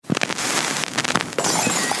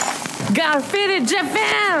Graffiti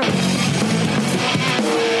Japan!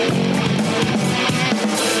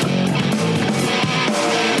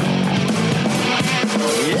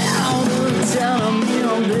 Yeah, all the time I'm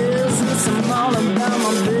on business. I'm all about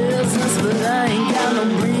my business, but I ain't got no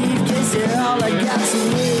briefcase. Yeah, all I got's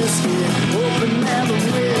some whiskey. Open now the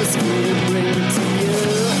whiskey, bring it to you.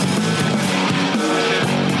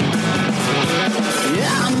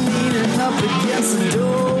 Yeah, I'm leaning up against the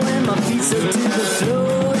door, and my feet set to the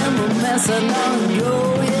floor, and we're messing on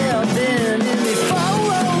go. Yeah, I've been in before.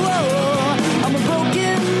 I'm a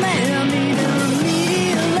broken man, needing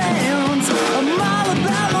remedial lands. I'm all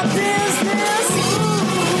about my business.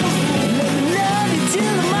 Let me love you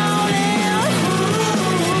till the morning.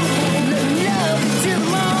 Let me love you till the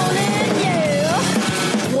morning,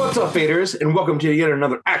 yeah. What's up, faders, and welcome to yet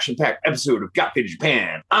another action-packed episode of Got Faded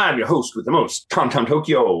Japan. I'm your host with the most, Tom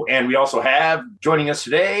Tokyo, and we also have joining us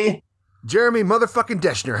today, Jeremy motherfucking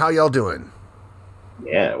Deschner. How y'all doing?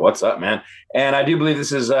 Yeah, what's up, man? And I do believe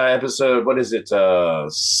this is episode,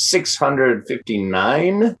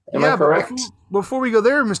 659? Am I correct? Before we go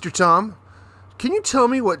there, Mr. Tom, can you tell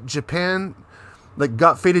me what Japan, like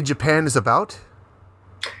Got Faded Japan, is about?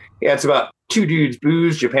 Yeah, it's about two dudes,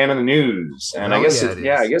 booze, Japan in the news. And I guess,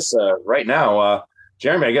 right now,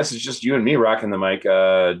 Jeremy, I guess it's just you and me rocking the mic.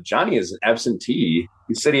 Johnny is an absentee.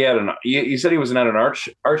 He said he wasn't at an art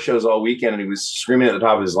shows all weekend, and he was screaming at the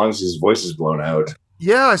top of his lungs. His voice is blown out.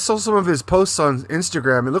 Yeah, I saw some of his posts on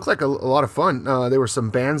Instagram. It looked like a lot of fun. There were some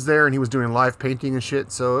bands there, and he was doing live painting and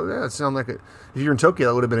shit. So yeah, it sounded like if you're in Tokyo,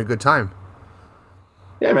 that would have been a good time.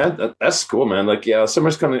 Yeah, man, that's cool, man. Like, yeah,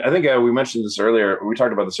 summer's coming. I think we mentioned this earlier. We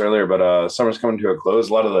talked about this earlier, but summer's coming to a close.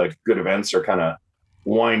 A lot of the good events are kind of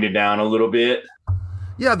winding down a little bit.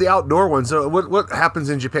 Yeah, the outdoor ones. So what happens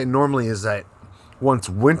in Japan normally is that once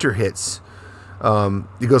winter hits,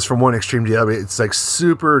 it goes from one extreme to the other. It's like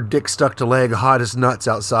super dick stuck to leg, hot as nuts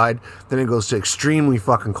outside. Then it goes to extremely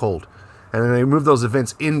fucking cold. And then they move those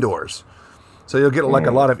events indoors. So you'll get like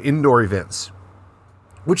a lot of indoor events,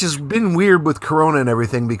 which has been weird with Corona and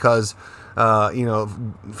everything because, for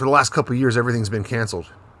the last couple of years, everything's been canceled.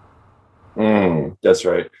 That's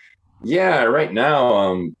right. Yeah, right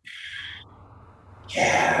now,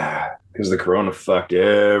 because the Corona fucked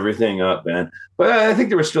everything up, man. But I think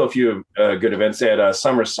there were still a few good events. They had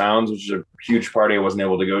Summer Sounds, which is a huge party I wasn't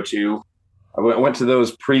able to go to. I went to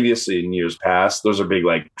those previously in years past. Those are big,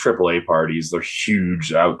 like, AAA parties. They're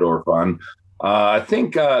huge outdoor fun. I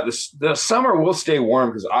think the summer will stay warm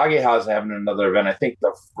because Ageha's having another event, I think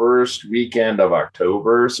the first weekend of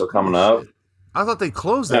October, so coming up. I thought they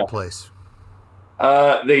closed that place.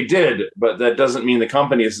 They did, but that doesn't mean the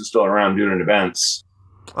company isn't still around doing events.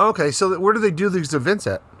 Okay, so where do they do these events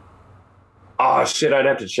at? Oh shit, I'd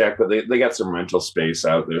have to check, but they got some rental space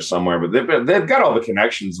out there somewhere. But they've got all the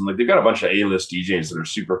connections, and like they've got a bunch of A-list DJs that are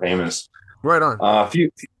super famous. Right on. A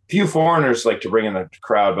few foreigners like to bring in the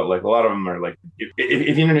crowd, but like a lot of them are like,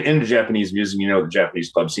 if you're into Japanese music, you know the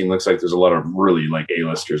Japanese club scene looks like there's a lot of really like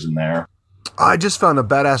A-listers in there. I just found a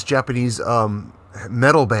badass Japanese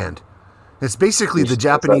metal band. It's basically the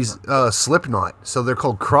Japanese Slipknot, so they're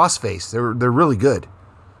called Crossface. They're really good.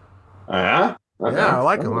 Yeah, okay. Yeah, I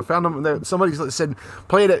like them. I found them. Somebody said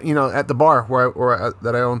play it at the bar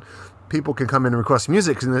that I own. People can come in and request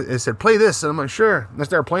music, and they said play this, and I'm like sure. And they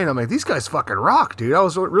started playing. I'm like these guys fucking rock, dude. I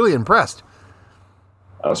was really impressed.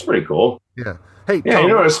 That was pretty cool. Yeah. Hey, yeah.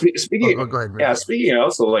 Tom, speaking. Go ahead, man. Yeah, speaking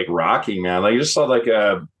also like rocking, man. Like you just saw like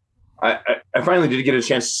I finally did get a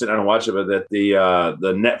chance to sit down and watch it, but that the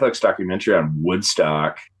Netflix documentary on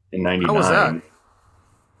Woodstock in '99. How was that?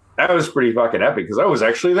 That was pretty fucking epic because I was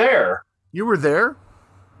actually there. You were there?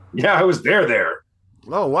 Yeah, I was there.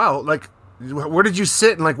 Oh wow! Like, where did you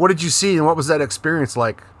sit and like what did you see and what was that experience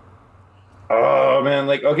like? Oh man,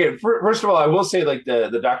 like okay. First of all, I will say like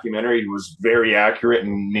the documentary was very accurate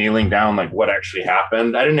in nailing down like what actually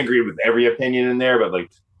happened. I didn't agree with every opinion in there, but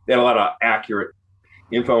like they had a lot of accurate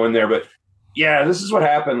info in there. But yeah, this is what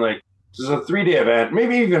happened. Like this is a 3-day event,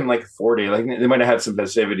 maybe even like 4-day. Like they might have had some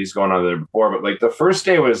festivities going on there before, but like the first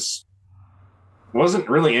day wasn't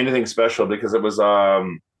really anything special because it was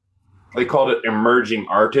they called it emerging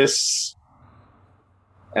artists,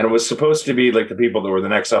 and it was supposed to be like the people that were the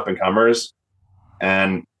next up and comers.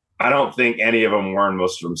 And I don't think any of them were, and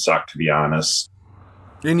most of them sucked, to be honest.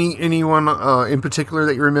 Anyone in particular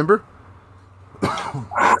that you remember?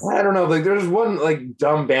 I don't know. Like, there's one like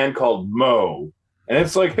dumb band called Mo, and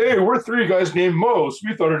it's like, hey, we're 3 guys named Mo, so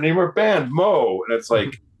we thought our name our band Mo, and it's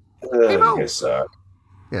like, hey, Mo. You guys suck.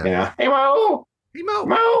 Yeah. Hey Mo. Hey Mo.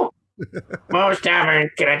 Mo. Mo's Tavern.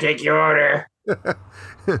 Can I take your order?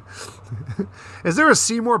 Is there a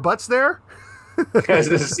Seymour Butts there? Guys,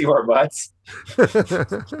 this is see more butts,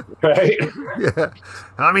 right? Yeah.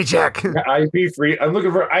 Let me check. IP free. I'm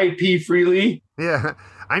looking for IP freely. Yeah.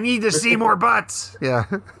 I need to see more butts. Yeah.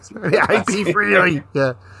 Yeah, IP freely.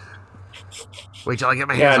 Yeah. Wait till I get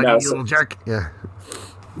my hands on you, little jerk. Yeah.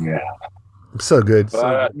 Yeah. So good.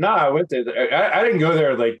 No, I went there. I didn't go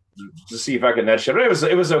there like to see if I could net shit. But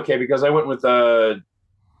it was okay because I went with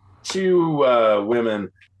two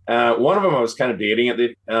women. One of them I was kind of dating at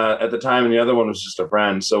the time, and the other one was just a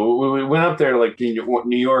friend. So we went up there like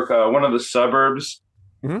New York, one of the suburbs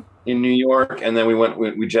in New York, and then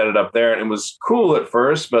we jetted up there, and it was cool at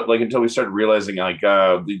first, but like until we started realizing like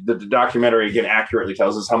the documentary again accurately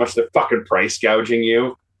tells us how much they're fucking price gouging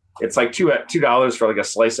you. It's like $2 for like a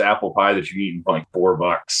slice of apple pie that you eat in like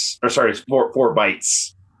 $4, or sorry, four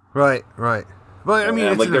bites. Right. But I mean,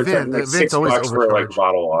 it's like an event. Like the event's always $6 for like a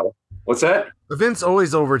bottle of water. What's that? Events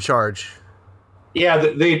always overcharge. Yeah,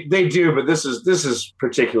 they do, but this is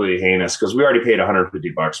particularly heinous because we already paid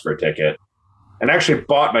 $150 for a ticket, and actually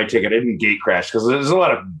bought my ticket. I didn't gate crash because there's a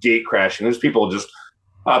lot of gate crashing. There's people just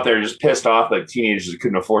out there just pissed off, like teenagers that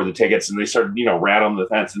couldn't afford the tickets, and they started rattling the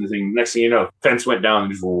fence and everything. Next thing you know, the fence went down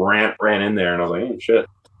and just ran in there, and I was like, oh shit.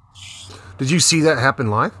 Did you see that happen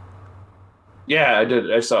live? Yeah, I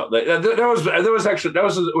did. I saw that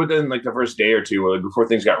was within like the first day or two, before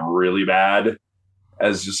things got really bad.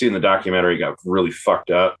 As you see in the documentary, got really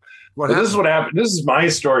fucked up. This is what happened. This is my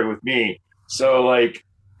story with me. So like,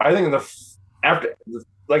 I think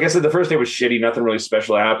like I said, the first day was shitty. Nothing really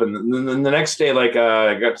special happened. And then the next day, like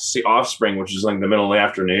I got to see Offspring, which is like the middle of the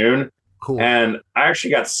afternoon. Cool. And I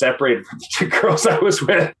actually got separated from the two girls I was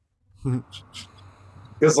with.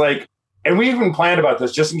 Because like, and we even planned about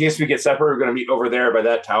this just in case we get separated. We're going to meet over there by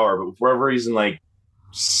that tower. But for whatever reason, like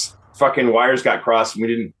fucking wires got crossed and we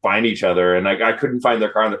didn't find each other. And I couldn't find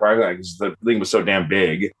their car in the parking lot because the thing was so damn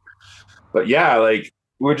big. But yeah, like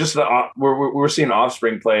we're seeing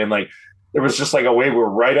Offspring play, and like there was just like a way we're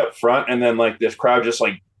right up front, and then like this crowd just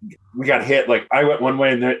like we got hit. Like I went one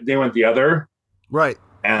way and they went the other. Right.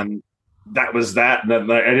 And that was that. And then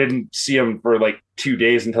like, I didn't see them for like 2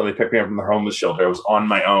 days until they picked me up from the homeless shelter. I was on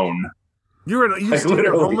my own. You stayed in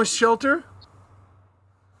a homeless shelter?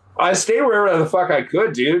 I stayed wherever the fuck I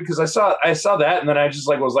could, dude, because I saw that, and then I just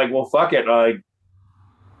like was like, well, fuck it.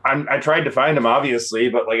 I tried to find him, obviously,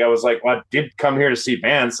 but like I was like, well, I did come here to see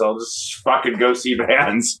bands, so I'll just fucking go see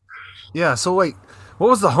bands. Yeah. So wait, what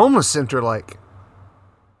was the homeless center like?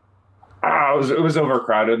 It was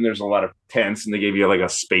overcrowded, and there's a lot of tents, and they gave you like a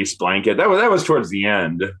space blanket. That was towards the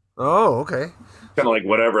end. Oh, okay. Kind of like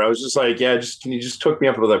whatever. I was just like, yeah, can you just hook me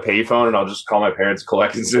up with a payphone, and I'll just call my parents,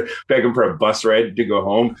 collect, and beg them for a bus ride to go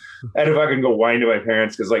home. And if I can go whine to my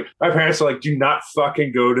parents, because like my parents are like, do not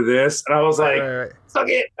fucking go to this. And I was like, right. Fuck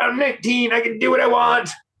it, I'm 19, I can do what I want,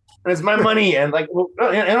 and it's my money. And like, well,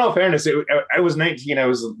 in all fairness, I was 19, I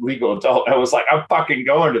was a legal adult. I was like, I'm fucking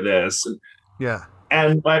going to this. Yeah.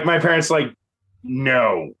 And my parents like,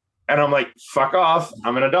 no. And I'm like, fuck off,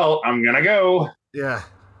 I'm an adult, I'm gonna go. Yeah.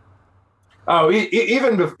 Oh,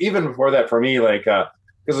 even before that, for me, like, because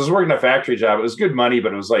I was working a factory job, it was good money,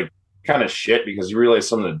 but it was like kind of shit because you realize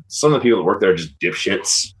some of the people that work there are just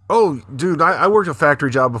dipshits. Oh, dude, I worked a factory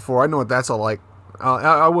job before. I know what that's all like.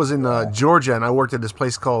 I was in Georgia, and I worked at this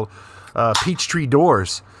place called Peachtree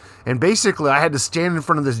Doors, and basically I had to stand in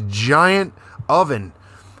front of this giant oven.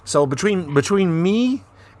 So between me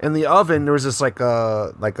and the oven, there was this like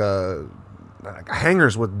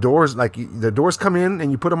hangers with doors. Like the doors come in,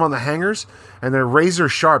 and you put them on the hangers, and they're razor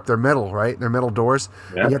sharp. They're metal, right? They're metal doors.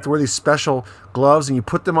 Yeah. And you have to wear these special gloves, and you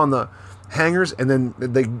put them on the hangers, and then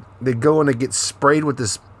they go and they get sprayed with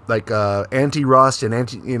this like anti-rust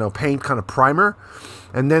and paint kind of primer,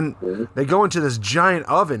 and then they go into this giant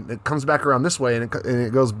oven. It comes back around this way, and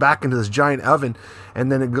it goes back into this giant oven,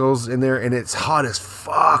 and then it goes in there, and it's hot as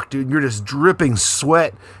fuck, dude. You're just dripping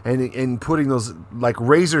sweat, and putting those like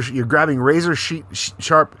you're grabbing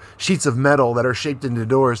sharp sheets of metal that are shaped into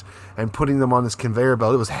doors and putting them on this conveyor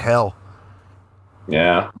belt. It was hell.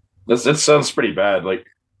 Yeah, that sounds pretty bad. Like,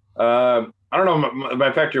 I don't know,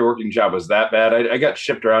 my factory working job was that bad. I got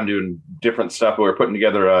shipped around doing different stuff. We were putting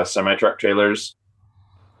together semi-truck trailers.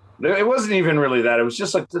 It wasn't even really that. It was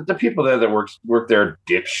just like the people there that work there are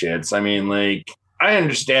dipshits. I mean, like, I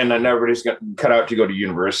understand not everybody's got cut out to go to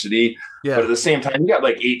university. Yeah. But at the same time, you got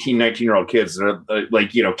like 18, 19-year-old kids that are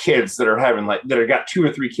like, kids that are having like, that have got 2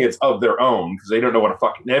 or 3 kids of their own because they don't know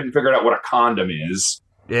they haven't figured out what a condom is.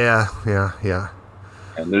 Yeah. Yeah.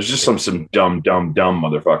 And there's just some dumb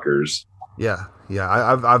motherfuckers. Yeah. Yeah,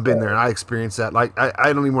 I've been there and I experienced that. Like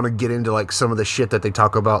I don't even want to get into like some of the shit that they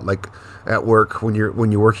talk about like at work when you're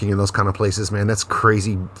working in those kind of places, man. That's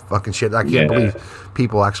crazy fucking shit. I can't believe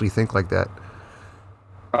people actually think like that.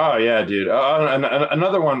 Oh yeah, dude.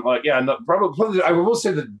 Another one, like probably I will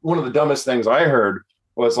say that one of the dumbest things I heard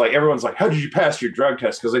was like everyone's like, "How did you pass your drug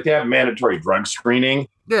test?" Because like they have mandatory drug screening.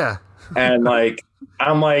 Yeah, and like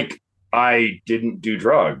I'm like, I didn't do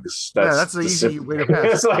drugs. That's the easy way to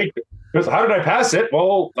pass. It's like, how did I pass it?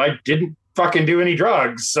 Well, I didn't fucking do any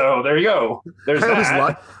drugs, so there you go. There's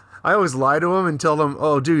I always lie to them and tell them,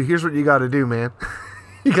 "Oh, dude, here's what you got to do, man.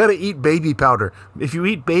 You got to eat baby powder. If you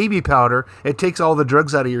eat baby powder, it takes all the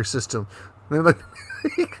drugs out of your system." And they're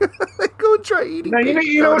like, "Go and try eating." Now,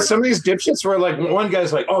 you know, some of these dipshits were like, one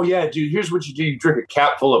guy's like, "Oh yeah, dude, here's what you do: you drink a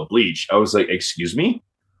cap full of bleach." I was like, "Excuse me."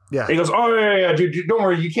 Yeah. He goes, "Oh yeah, dude, don't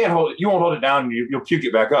worry, you won't hold it down, and you'll puke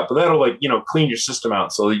it back up, but that'll like clean your system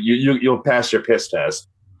out, so you'll pass your piss test."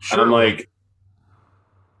 Sure. And I'm like,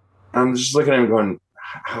 I'm just looking at him going,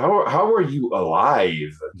 how are you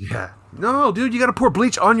alive? Yeah. No, dude, you got to pour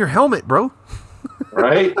bleach on your helmet, bro.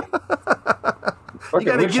 Right? You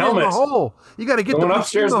got to get it in the hole. You got to get the bleach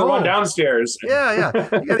upstairs, in the one hole. downstairs. Yeah.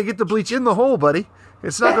 You got to get the bleach in the hole, buddy.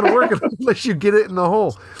 It's not going to work unless you get it in the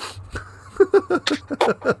hole.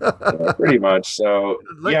 Yeah, pretty much. So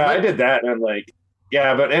I did that, and I'm like,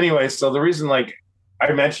 yeah. But anyway, so the reason like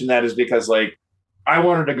I mentioned that is because like I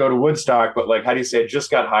wanted to go to Woodstock, but like, how do you say, I just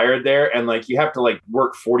got hired there, and like you have to like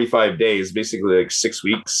work 45 days, basically like 6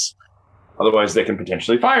 weeks, otherwise they can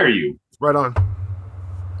potentially fire you. Right on.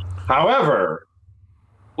 However,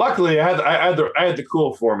 luckily I had the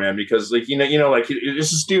cool foreman, because like like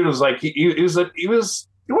this dude was like he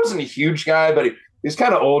wasn't a huge guy, but he's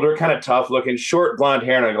kind of older, kind of tough looking, short blonde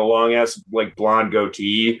hair and like a long ass like blonde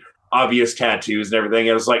goatee, obvious tattoos and everything. And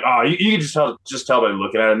it was like, oh, you can just tell by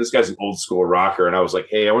looking at him. This guy's an old school rocker. And I was like,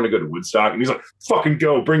 hey, I want to go to Woodstock. And he's like, fucking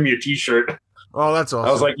go, bring me a t-shirt. Oh, that's awesome.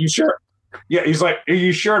 I was like, you sure? Yeah. He's like, are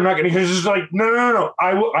you sure I'm not going to? He's just like, no.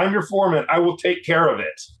 I'm your foreman. I will take care of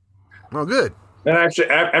it. Oh, good. And actually,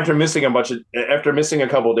 after missing a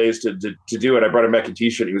couple of days to do it, I brought him back a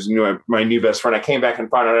t-shirt. He was my new best friend. I came back and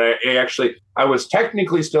found out I was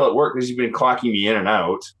technically still at work because he's been clocking me in and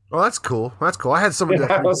out. Oh, that's cool. I had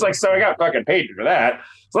someone. I was like, so I got fucking paid for that.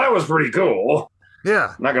 So that was pretty cool.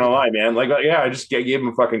 Yeah. I'm not gonna lie, man. Like, yeah, I just gave him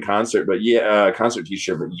a fucking concert, concert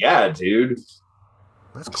t-shirt. But yeah, dude.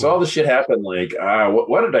 That's cool. So all the shit happened. Like,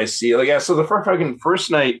 what did I see? Like, yeah. So the first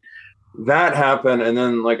night. That happened, and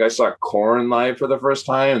then like I saw Korn live for the first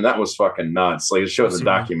time, and that was fucking nuts. Like it showed the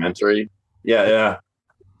documentary. Yeah.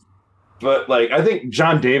 But like I think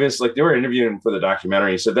John Davis, like they were interviewing him for the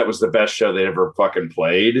documentary, he said that was the best show they ever fucking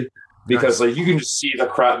played. Because like you can just see the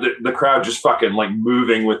crowd just fucking like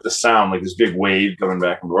moving with the sound, like this big wave coming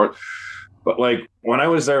back and forth. But like when I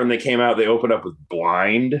was there and they came out, they opened up with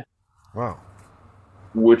Blind. Wow.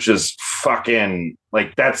 Which is fucking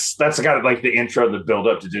like that's got like the intro, the build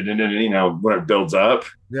up to when it builds up.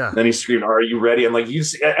 Yeah. Then he screamed, "Are you ready?" And like you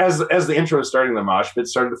see, as the intro was starting, the mosh pit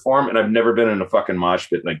started to form, and I've never been in a fucking mosh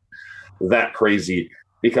pit like that crazy.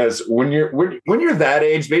 Because when you're that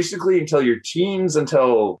age, basically until your teens, into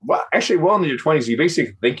your 20s, you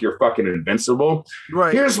basically think you're fucking invincible.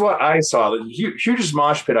 Right. Here's what I saw: the hugest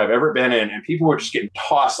mosh pit I've ever been in, and people were just getting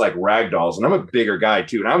tossed like rag dolls. And I'm a bigger guy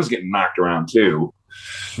too, and I was getting knocked around too.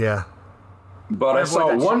 Yeah. But I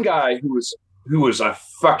saw one guy who was a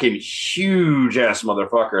fucking huge ass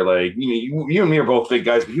motherfucker. Like you and me are both big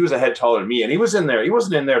guys, but he was a head taller than me, and he was in there. He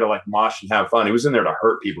wasn't in there to like mosh and have fun. He was in there to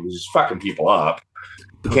hurt people. He was just fucking people up.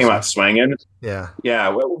 He came out swinging. Yeah.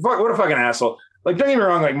 What a fucking asshole. Like, don't get me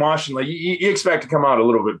wrong, like moshing, like you expect to come out a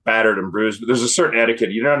little bit battered and bruised, but there's a certain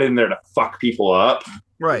etiquette. You're not in there to fuck people up.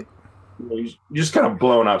 Right. You're just kind of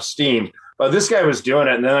blowing off steam. But this guy was doing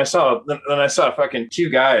it, and then I saw fucking two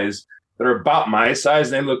guys that are about my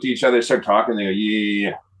size, and they looked at each other, started talking, they go,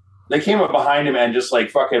 yeah. They came up behind him and just like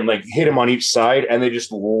fucking like hit him on each side, and they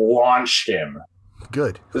just launched him.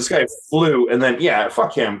 Good. This guy flew, and then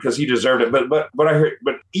fuck him because he deserved it. But I heard,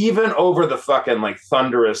 but even over the fucking like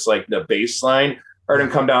thunderous like the bass line, I heard him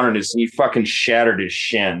come down on his knee, fucking shattered his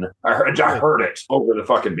shin. I heard it over the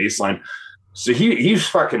fucking bass line. So he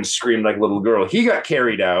fucking screamed like a little girl. He got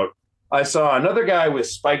carried out. I saw another guy with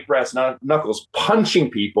spiked brass knuckles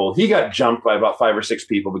punching people. He got jumped by about 5 or 6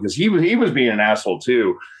 people because he was being an asshole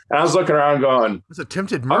too. And I was looking around going, it's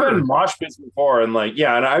attempted murder. I've been in mosh pits before, and like,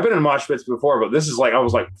 and I've been in mosh pits before, but this is like, I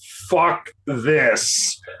was like, fuck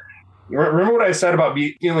this. Remember what I said about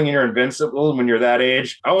feeling you're invincible when you're that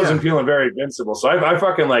age? I wasn't feeling very invincible. So I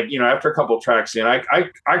fucking after a couple of tracks in, I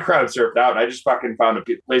crowd surfed out and I just fucking found a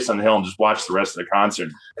place on the hill and just watched the rest of the concert.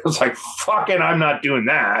 It was like, fucking, I'm not doing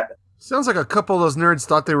that. Sounds like a couple of those nerds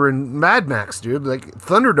thought they were in Mad Max, dude, like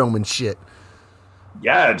Thunderdome and shit.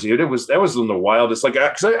 Yeah, dude, that was in the wildest. Like,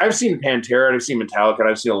 because I've seen Pantera, and I've seen Metallica, and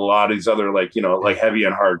I've seen a lot of these other heavy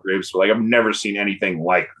and hard groups, but I've never seen anything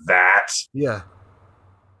like that. Yeah,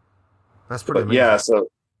 that's pretty amazing. Yeah, so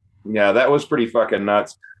that was pretty fucking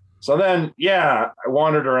nuts. So then, I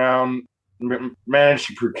wandered around, managed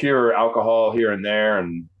to procure alcohol here and there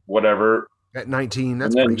and whatever. At 19,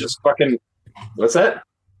 that's and then just fucking. What's that?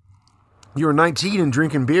 You were 19 and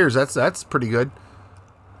drinking beers. That's pretty good.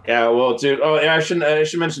 Yeah, well, dude. Oh, yeah, I should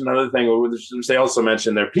mention another thing. They also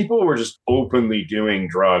mentioned there people were just openly doing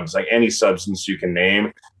drugs, like any substance you can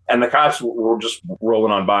name, and the cops were just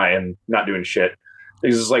rolling on by and not doing shit.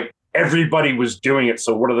 Because it's like everybody was doing it.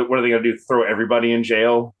 So what are they going to do? Throw everybody in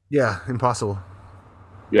jail? Yeah, impossible.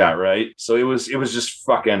 Yeah, right. So it was just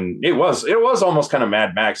fucking. It was almost kind of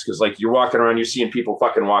Mad Max because like you're walking around, you're seeing people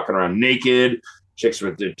fucking walking around naked. Chicks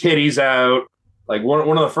with their titties out. Like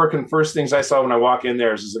one of the first things I saw when I walk in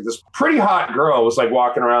there is like this pretty hot girl was like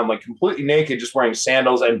walking around like completely naked, just wearing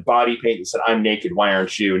sandals and body paint and said, "I'm naked. Why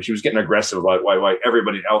aren't you?" And she was getting aggressive about why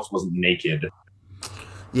everybody else wasn't naked.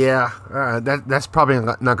 Yeah, that's probably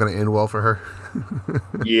not going to end well for her.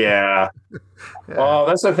 Yeah. Well,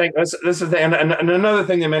 that's the thing. That's the thing. And another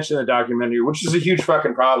thing they mentioned in the documentary, which is a huge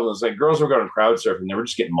fucking problem, is like girls were going crowd surfing. They were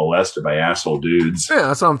just getting molested by asshole dudes. Yeah,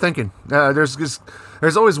 that's what I'm thinking.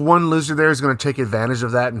 There's always one loser there who's going to take advantage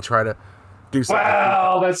of that and try to do something.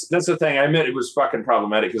 Well, that's the thing. I admit it was fucking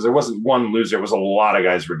problematic because there wasn't one loser. It was a lot of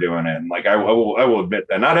guys were doing it. And like I will admit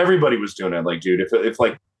that not everybody was doing it. Like, dude, if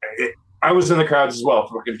I was in the crowds as well.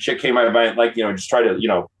 Fucking chick came by and just try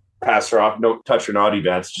to pass her off, don't touch her naughty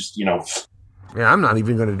bats, just Yeah, I'm not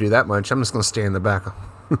even going to do that much. I'm just going to stay in the back.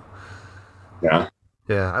 Yeah.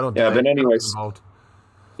 Yeah, I don't. Yeah, but anyways.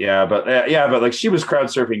 Yeah, but like she was crowd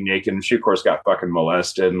surfing naked, and she of course got fucking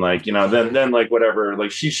molested, and then like whatever,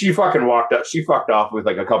 like she fucking walked up, she fucked off with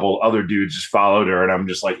like a couple other dudes just followed her, and I'm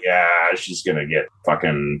just like, yeah, she's gonna get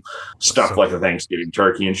fucking stuffed like a Thanksgiving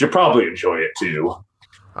turkey, and she'll probably enjoy it too.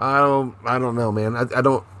 I don't know, man. I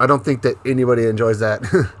don't think that anybody enjoys that.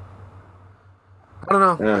 I don't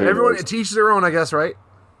know. Yeah, everyone teaches their own, I guess, right?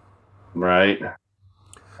 Right.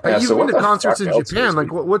 Hey, you've been to concerts in Japan.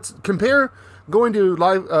 Like, what's compare going to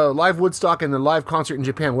live Woodstock and the live concert in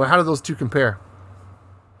Japan? Well, how do those two compare?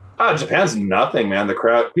 Japan's nothing, man. The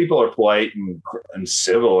crowd, people are polite and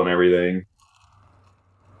civil and everything.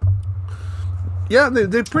 Yeah,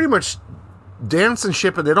 they pretty much dance and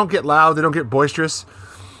shit, but they don't get loud. They don't get boisterous.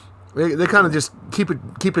 They kind of just keep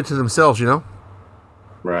it to themselves,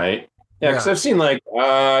 Right. Yeah, because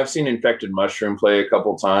I've seen Infected Mushroom play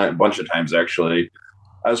a bunch of times actually.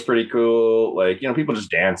 That was pretty cool. Like, people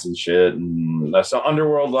just dance and shit. And I saw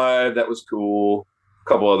Underworld live. That was cool. A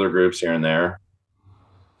couple other groups here and there.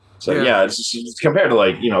 So yeah, it's compared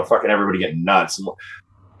to fucking everybody getting nuts.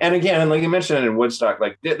 And again, like you mentioned in Woodstock,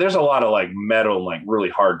 like there's a lot of like metal, like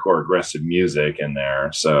really hardcore aggressive music in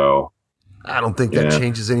there. So I don't think that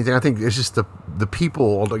changes anything. I think it's just the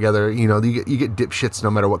people altogether. You get dipshits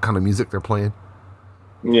no matter what kind of music they're playing.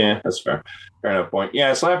 Yeah, that's fair. Fair enough point.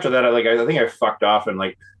 Yeah, so after that, I think I fucked off and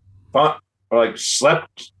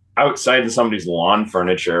slept outside in somebody's lawn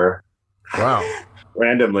furniture. Wow.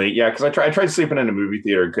 Randomly, yeah, because I tried sleeping in a movie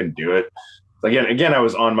theater and couldn't do it. Again, I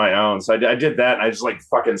was on my own, so I did that, and I just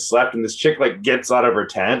fucking slept. And this chick gets out of her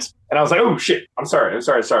tent, and I was like, "Oh shit, I'm sorry."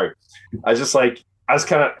 I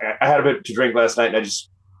had a bit to drink last night, and I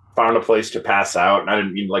just found a place to pass out, and I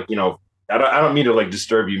didn't mean I don't mean to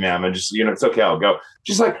disturb you, ma'am. I just it's okay, I'll go.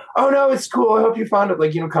 She's like, "Oh no, it's cool. I hope you found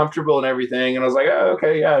it comfortable and everything." And I was like, "Oh,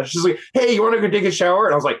 okay, yeah." She's like, "Hey, you want to go take a shower?"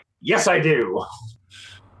 And I was like, "Yes, I do."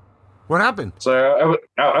 What happened? So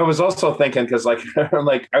I was also thinking because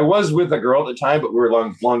I was with a girl at the time, but we were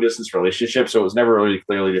long distance relationship, so it was never really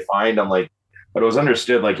clearly defined. But it was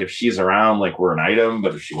understood if she's around, we're an item,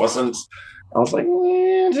 but if she wasn't, I was like,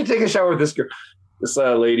 to take a shower with this girl, this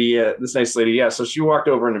lady, this nice lady. Yeah, so she walked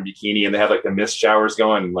over in a bikini, and they had the mist showers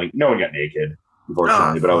going, and no one got naked,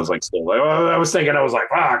 unfortunately. But I was still, I was thinking, I was like,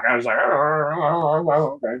 fuck, I was like,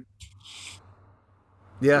 oh, okay.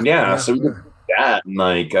 Yeah. So we did that, and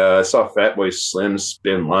I saw Fatboy Slim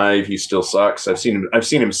spin live. He still sucks. I've seen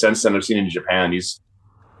him since then. I've seen him in Japan.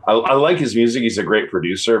 I like his music. He's a great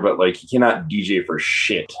producer, but he cannot DJ for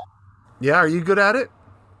shit. Yeah, are you good at it?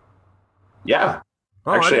 Yeah.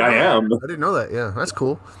 Actually, I am. I didn't know that. Yeah, that's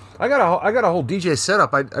cool. I got a whole DJ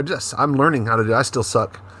setup. I'm learning how to do. I still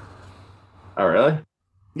suck. Oh, really?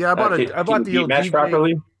 Yeah, I Can bought you the beat old match DJ.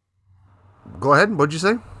 properly? Go ahead. What'd you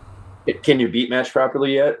say? Can you beat match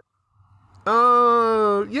properly yet?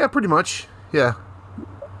 Yeah, pretty much. Yeah.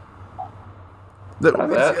 I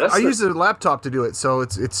That's the use a laptop to do it, so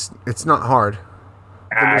it's not hard.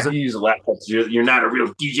 Then there's if you use a laptop, you're not a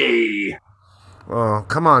real DJ. oh,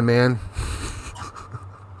 come on, man.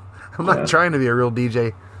 I'm not Yeah. trying to be a real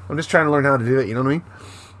DJ. I'm just trying to learn how to do it. You know what I mean?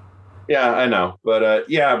 Yeah, I know, but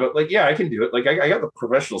yeah, I can do it. Like I got the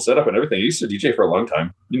professional setup and everything. I used to DJ for a long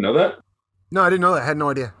time. You know that? No, I didn't know that. I had no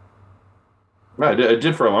idea. No, I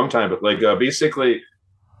did for a long time, but like basically,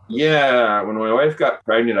 yeah. When my wife got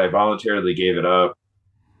pregnant, I voluntarily gave it up,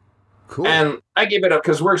 Cool. and I gave it up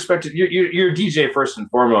because we're expected. You're a DJ first and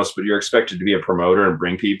foremost, but you're expected to be a promoter and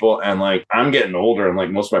bring people. And like I'm getting older, and like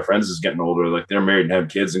most of my friends is getting older. Like they're married and have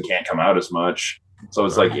kids and can't come out as much. So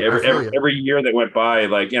it's like every year that went by,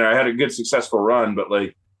 like I had a good successful run, but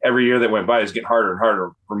like every year that went by is getting harder and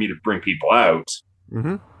harder for me to bring people out.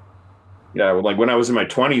 Mm-hmm. Yeah, like when I was in my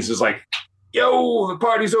 20s, it's like, yo, the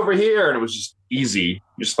party's over here, and it was just easy.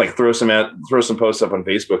 Just like throw some posts up on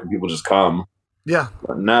Facebook, and people just come. Yeah.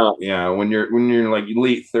 But now, yeah, when you're in like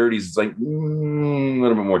late 30s, it's like a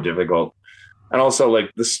little bit more difficult. And also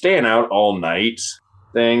like the staying out all night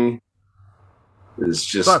thing is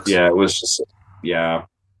just Sucks. yeah, it was just yeah.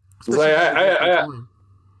 I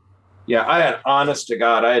had honest to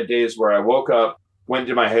God, I had days where I woke up, went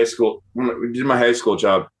to my high school, did my high school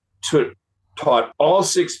job, taught all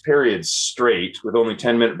 6 periods straight with only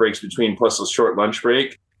 10-minute breaks between plus a short lunch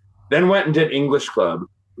break, then went and did English club,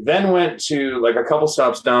 then went to like a couple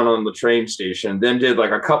stops down on the train station, then did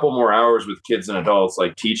like a couple more hours with kids and adults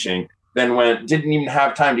like teaching, then didn't even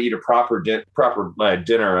have time to eat a proper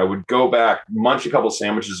dinner. I would go back, munch a couple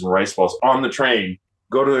sandwiches and rice balls on the train,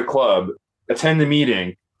 go to the club, attend the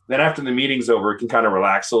meeting. Then after the meeting's over, you can kind of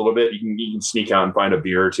relax a little bit. You can sneak out and find a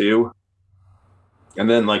beer or two. And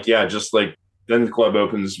then then the club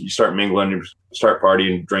opens, you start mingling, you start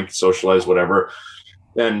partying, drink, socialize, whatever.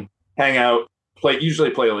 Then hang out, usually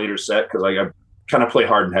play a later set because I kind of play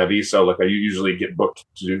hard and heavy. So like I usually get booked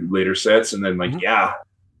to do later sets. And then yeah.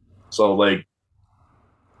 So like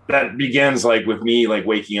that begins like with me like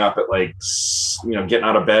waking up at like, getting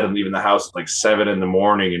out of bed and leaving the house at like 7 a.m.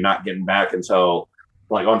 and not getting back until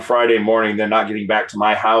like on Friday morning, then not getting back to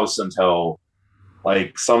my house until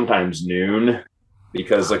like sometimes noon,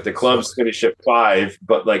 because like the club's finish at 5,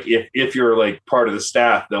 but like if you're like part of the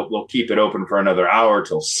staff, they'll keep it open for another hour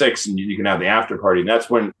till 6, and you can have the after party. And that's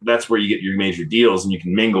where you get your major deals, and you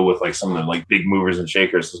can mingle with like some of the like big movers and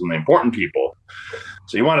shakers, some of the important people.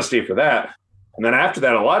 So you want to stay for that. And then after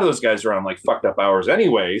that, a lot of those guys are on like fucked up hours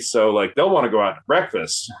anyway. So like they'll want to go out to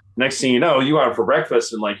breakfast. Next thing you know, you out for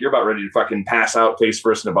breakfast and like you're about ready to fucking pass out face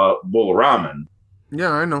first in a bowl of ramen.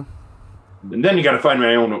 Yeah, I know. And then you got to find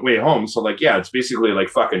my own way home. So like, yeah, it's basically like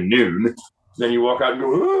fucking noon. Then you walk out and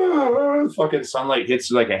go, fucking sunlight hits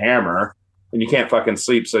you like a hammer and you can't fucking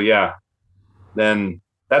sleep. So yeah, then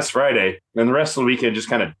that's Friday. And the rest of the weekend just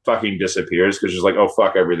kind of fucking disappears because you're just like, oh,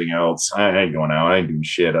 fuck everything else. I ain't going out. I ain't doing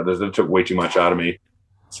shit. That took way too much out of me.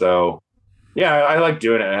 So yeah, I like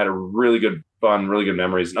doing it. I had a really good fun, really good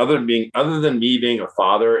memories. And other than me being a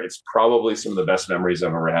father, it's probably some of the best memories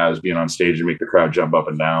I've ever had is being on stage and make the crowd jump up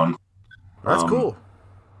and down. That's cool.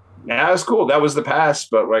 Yeah, that's cool. That was the past,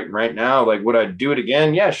 but like right now, like would I do it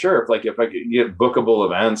again? Yeah, sure. If I could get bookable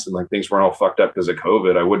events and like things weren't all fucked up because of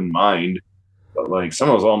COVID, I wouldn't mind. But like some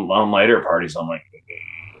of those all-nighter parties, I'm like,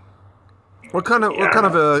 what kind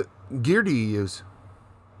of gear do you use?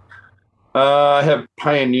 I have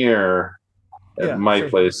Pioneer at my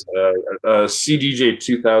place. CDJ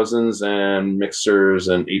 2000s and mixers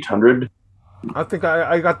and 800. I think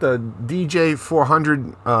I got the DJ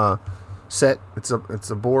 400 set. It's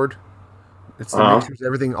a board. It's the mixers,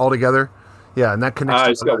 everything all together. Yeah, and that connects. I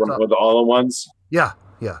just got one of the all-in-ones. Yeah.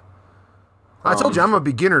 I told you I'm a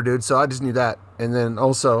beginner, dude, so I just need that, and then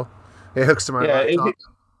also it hooks to my laptop.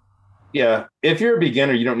 If you're a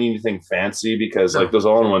beginner, you don't need anything fancy because like those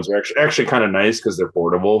all-in-ones are actually kind of nice because they're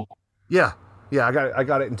portable. Yeah. I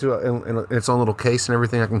got it into in its own little case and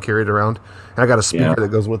everything. I can carry it around, and I got a speaker that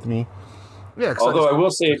goes with me. Yeah. Although I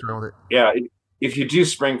will say, if you do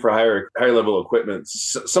spring for higher level equipment,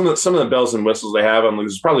 some of the bells and whistles they have on,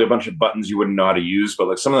 there's probably a bunch of buttons you wouldn't know how to use, but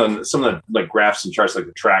like some of the like graphs and charts, like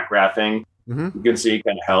the track graphing, you can see it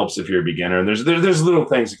kind of helps if you're a beginner. And there's little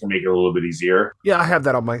things that can make it a little bit easier. Yeah, I have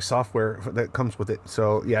that on my software that comes with it.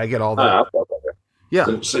 So yeah, I get all that.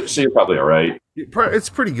 Yeah. So you're probably all right. It's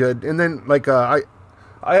pretty good. And then like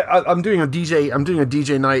I'm doing a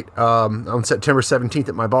DJ night on September 17th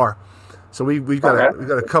at my bar. So we've got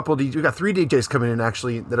a couple we got 3 DJs coming in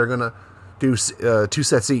actually that are gonna do 2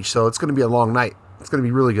 sets each. So it's going to be a long night. It's going to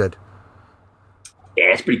be really good. Yeah,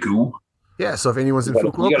 it's pretty cool. Yeah, so if anyone's in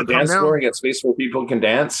Fukuoka, you got a dance come down. floor, you got space where people can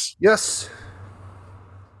dance. Yes.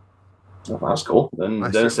 Oh, that's cool. Then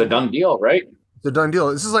it's a done deal, right? It's a done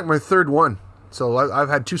deal. This is like my third one. So I've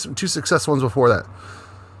had two successful ones before that.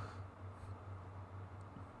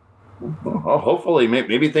 Oh, hopefully,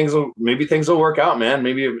 maybe things will work out, man.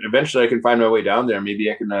 Maybe eventually I can find my way down there. Maybe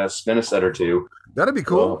I can spin a set or two. That'd be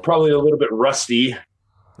cool. Probably a little bit rusty.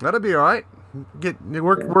 That'd be all right.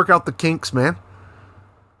 Work out the kinks, man.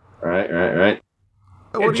 Right.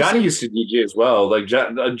 Yeah, Johnny used to DJ as well. Like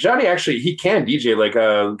Johnny actually, he can DJ. Like,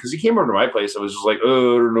 because he came over to my place, I was just like,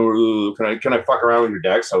 oh no, can I fuck around with your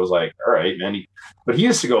decks? I was like, all right, man. But he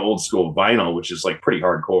used to go old school vinyl, which is like pretty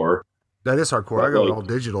hardcore. That is hardcore. I go all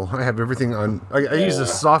digital. I have everything on. I use the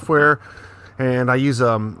software, and I use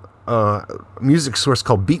a music source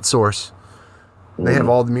called Beat Source. They have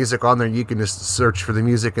all the music on there. You can just search for the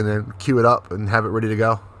music and then queue it up and have it ready to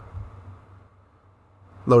go.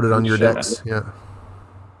 Load it on your decks. Yeah.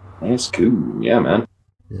 That's cool. Yeah, man.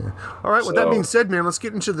 Yeah. All right. With that being said, man, let's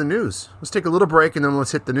get into the news. Let's take a little break and then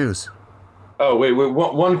let's hit the news. Oh, wait.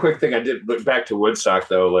 One quick thing I did look back to Woodstock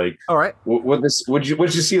though. Like, all right. What you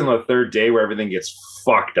see on the third day where everything gets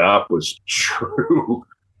fucked up was true.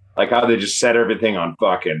 Like how they just set everything on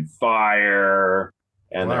fucking fire.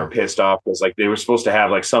 And They were pissed off because like they were supposed to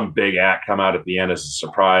have like some big act come out at the end as a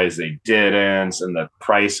surprise. They didn't, and the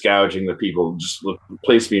price gouging, the people just the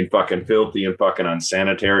place being fucking filthy and fucking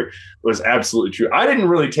unsanitary was absolutely true. I didn't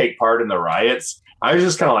really take part in the riots. I was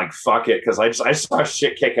just kind of like fuck it because I saw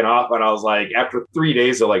shit kicking off and I was like after 3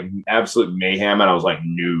 days of like absolute mayhem and I was like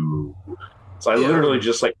no. So I literally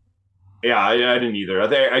just like I didn't either.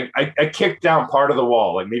 I kicked down part of the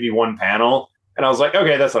wall, like maybe one panel, and I was like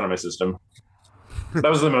okay, that's not on my system. That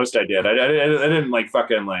was the most I did. I didn't like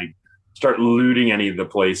fucking like start looting any of the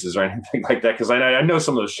places or anything like that because I know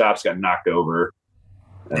some of those shops got knocked over.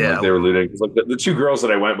 And like, they were looting. Like the 2 girls that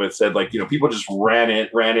I went with said like people just ran in,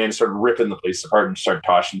 started ripping the place apart and started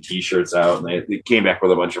tossing T-shirts out, and they came back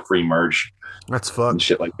with a bunch of free merch. That's fun and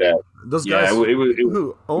shit like that. Those guys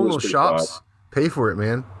who own those shops pay for it,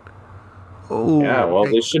 man. Oh, yeah, well,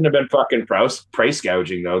 they shouldn't have been fucking price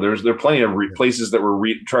gouging though. There are plenty of places that were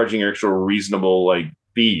charging actual reasonable like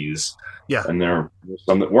fees. Yeah, and there were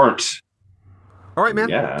some that weren't. All right, man.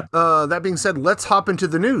 Yeah. That being said, let's hop into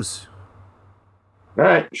the news. All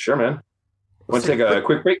right, sure, man. Want to take a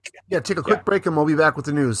quick break? Yeah, take a quick break, and we'll be back with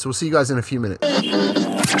the news. So we'll see you guys in a few minutes. 8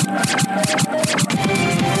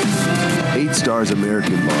 Stars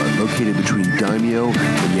American Bar, located between Daimyo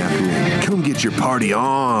and Yakuin. Come get your party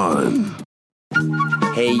on.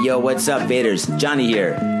 Hey, yo, what's up, Vaders? Johnny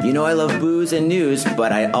here. You know I love booze and news,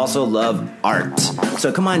 but I also love art.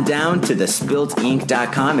 So come on down to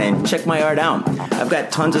thespiltink.com and check my art out. I've got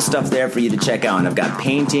tons of stuff there for you to check out. I've got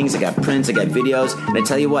paintings, I got prints, I got videos. And I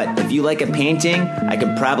tell you what, if you like a painting, I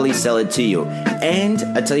could probably sell it to you. And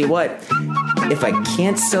I tell you what, if I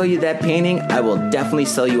can't sell you that painting, I will definitely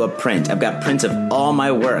sell you a print. I've got prints of all my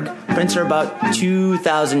work. Prints are about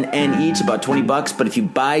 2,000 N each, about $20. But if you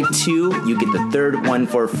buy 2, you get the third one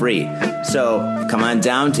for free. So come on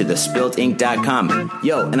down to thespiltink.com.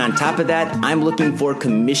 Yo, and on top of that, I'm looking for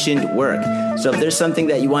commissioned work. So if there's something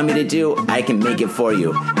that you want me to do, I can make it for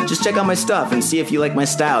you. Just check out my stuff and see if you like my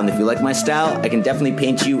style. And if you like my style, I can definitely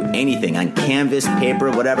paint you anything on canvas, paper,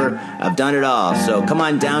 whatever. I've done it all. So come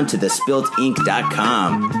on down to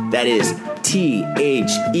thespiltink.com. That is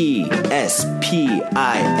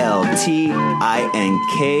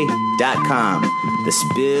THESPILTINK.com.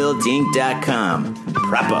 Thespiltink.com.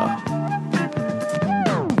 Proper.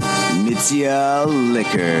 Mitsuya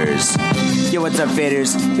Liquors. Yo, what's up,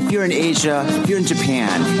 faders? If you're in Asia, if you're in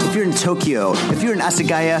Japan, if you're in Tokyo, if you're in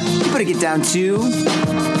Asagaya, you better get down to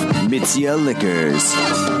Mitsuya Liquors.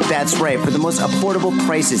 That's right. For the most affordable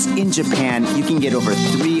prices in Japan, you can get over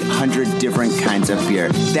 300 different kinds of beer.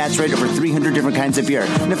 That's right, over 300 different kinds of beer.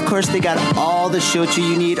 And of course, they got all the shochu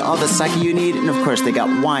you need, all the sake you need, and of course, they got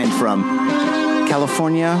wine from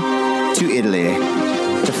California to Italy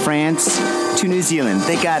to France to New Zealand.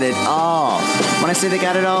 They got it all. When I say they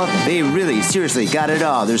got it all, they really, seriously got it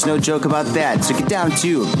all. There's no joke about that. So get down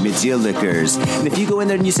to Mitsuya Liquors. And if you go in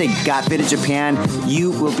there and you say, got fit in Japan,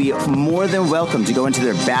 you will be more than welcome to go into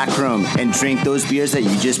their back room and drink those beers that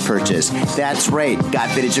you just purchased. That's right,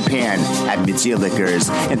 got fit in Japan at Mitsuya Liquors.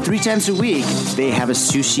 And 3 times a week, they have a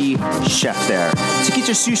sushi chef there. So get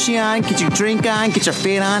your sushi on, get your drink on, get your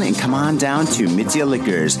fade on, and come on down to Mitsuya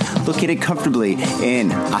Liquors, located comfortably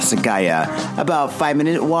in Asagaya, about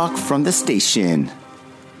 5-minute walk from the station.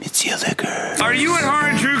 Mitsuya Liquors. Are you in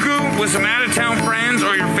Harajuku? with some out-of-town friends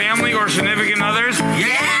or your family or significant others?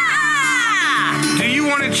 Yeah! Do you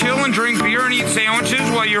want to chill and drink beer and eat sandwiches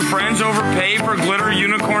while your friends overpay for glitter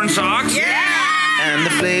unicorn socks? Yeah! And the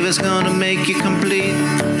flavor's gonna make you complete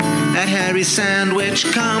at Harry's Sandwich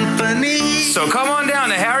Company. So come on down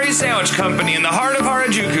to Harry's Sandwich Company in the heart of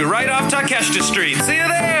Harajuku, right off Takeshita Street. See you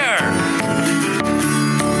there!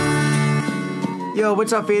 Yo,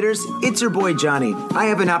 what's up, faders? It's your boy Johnny. I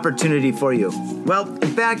have an opportunity for you. Well, in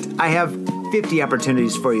fact, I have 50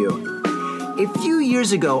 opportunities for you. A few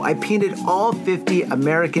years ago, I painted all 50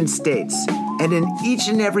 American states. And in each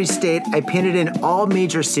and every state, I painted in all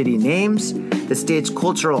major city names, the state's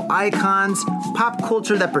cultural icons, pop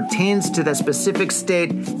culture that pertains to that specific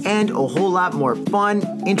state, and a whole lot more fun,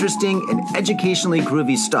 interesting, and educationally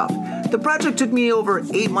groovy stuff. The project took me over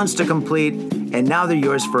 8 months to complete, and now they're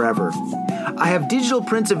yours forever. I have digital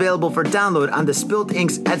prints available for download on the Spilt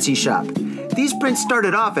Inks Etsy shop. These prints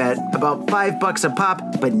started off at about $5 a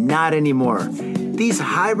pop, but not anymore. These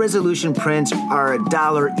high-resolution prints are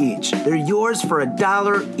 $1 each. They're yours for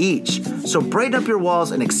 $1 each. So brighten up your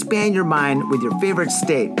walls and expand your mind with your favorite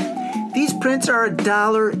state. These prints are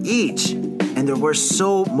 $1 each, and they're worth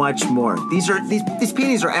so much more. These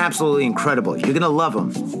paintings are absolutely incredible. You're gonna love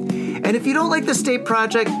them. And if you don't like the state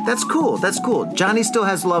project, that's cool. That's cool. Johnny still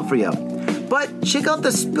has love for you. But check out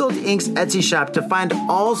the Spilt Inks Etsy shop to find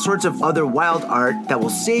all sorts of other wild art that will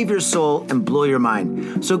save your soul and blow your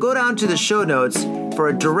mind. So go down to the show notes for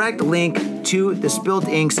a direct link to the Spilt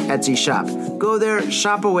Inks Etsy shop. Go there,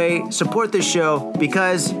 shop away, support the show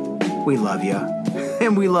because we love you.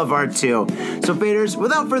 And we love art too. So faders,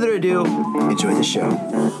 without further ado, enjoy the show.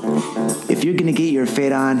 If you're gonna get your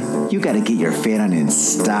fade on, you gotta get your fade on in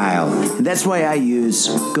style. And that's why I use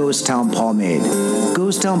Ghost Town Pomade.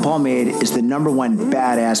 Ghost Town Pomade is the #1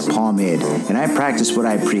 badass pomade, and I practice what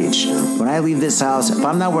I preach. When I leave this house, if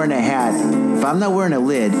I'm not wearing a hat, if I'm not wearing a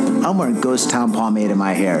lid, I'm wearing Ghost Town Pomade in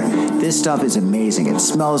my hair. This stuff is amazing. It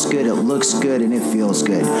smells good, it looks good, and it feels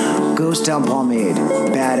good. Ghost Town Pomade,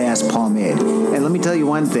 badass pomade. And let me tell you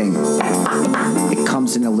one thing, it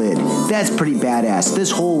comes in a lid. That's pretty badass.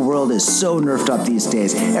 This whole world is so nerfed up these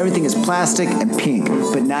days. Everything is plastic and pink,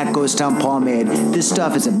 but not Ghost Town Pomade. This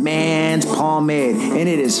stuff is a man's pomade, and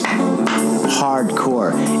it is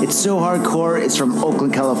hardcore. It's so hardcore, it's from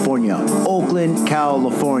Oakland, California. Oakland,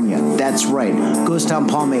 California. That's right. Ghost Town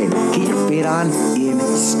Pomade. Get your fade on in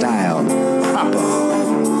style. Proper.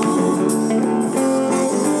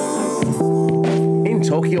 In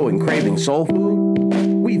Tokyo and craving soul food,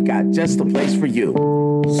 we've got just the place for you.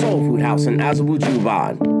 Soul Food House in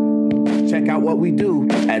Azabujuban. Check out what we do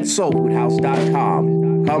at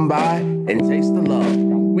soulfoodhouse.com. Come by and taste the love.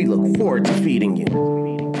 We look forward to feeding you.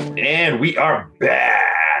 And we are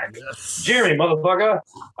back. Jeremy, motherfucker,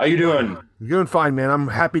 how you doing? Doing fine, man. I'm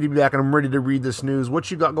happy to be back, and I'm ready to read this news. What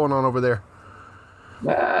you got going on over there?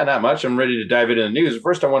 Not much. I'm ready to dive into the news.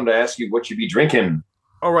 First, I wanted to ask you what you be drinking.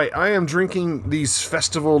 All right, I am drinking these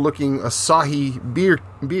festival-looking Asahi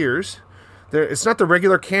beers. It's not the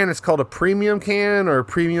regular can. It's called a premium can or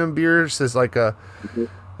premium beer. It says like a,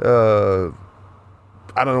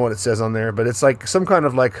 I don't know what it says on there, but it's like some kind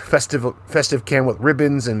of like festive can with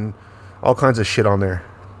ribbons and all kinds of shit on there.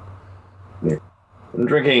 Yeah. I'm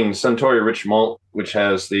drinking Suntory Rich Malt, which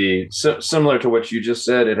has the similar to what you just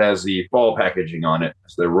said. It has the fall packaging on it,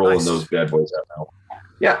 so they're rolling those bad boys out now.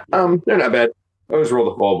 Yeah, they're not bad. I always roll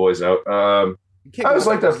the fall boys out. I always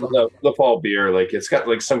like the fall beer. Like it's got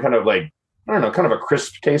like some kind of like, I don't know, kind of a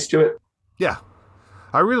crisp taste to it. Yeah.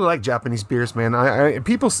 I really like Japanese beers, man.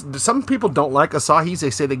 Some people don't like Asahis. They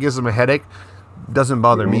say that gives them a headache. Doesn't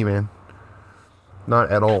bother me, man.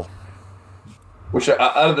 Not at all. Which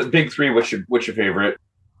out of the big three, what's your favorite?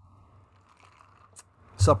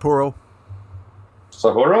 Sapporo.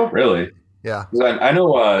 Sapporo? Really? Yeah. I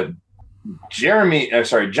know Johnny's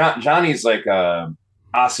like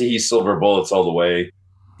Asahi Silver Bullets all the way.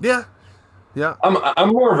 Yeah. Yeah. I'm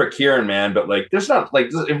more of a Kirin man, but like there's not like,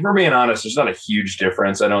 if we're being honest, there's not a huge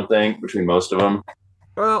difference, I don't think, between most of them.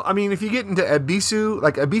 Well, I mean, if you get into Ebisu,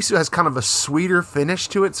 like Ebisu has kind of a sweeter finish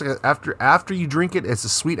to it. So after you drink it, it's a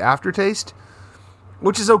sweet aftertaste,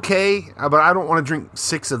 which is okay. But I don't want to drink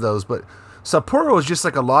 6 of those. But Sapporo is just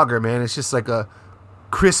like a lager, man. It's just like a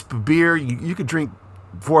crisp beer. You could drink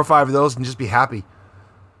 4 or 5 of those and just be happy.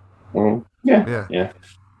 Mm-hmm. Yeah.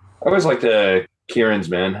 I always like the Kirin's,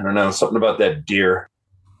 man. I don't know, something about that deer.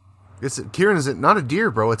 Kirin is not a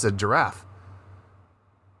deer, bro. It's a giraffe.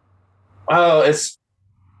 Oh,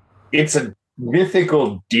 it's a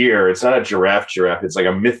mythical deer. It's not a giraffe. It's like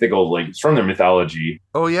a mythical, like it's from their mythology.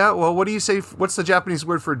 Oh yeah. Well, what do you say? What's the Japanese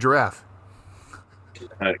word for giraffe?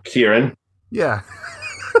 Kirin. Yeah.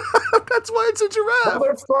 That's why it's a giraffe.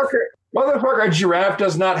 Motherfucker, a giraffe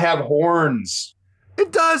does not have horns.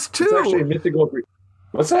 It does too. It's actually a mythical creature.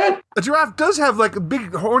 What's that? A giraffe does have like a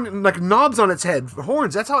big horn, like knobs on its head.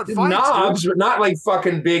 Horns. That's how it fights. Knobs, dude. but not like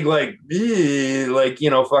fucking big, like fucking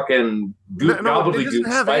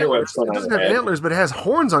gobbledygook spiderwebs. It doesn't have antlers, but it has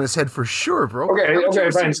horns on its head for sure, bro. Okay,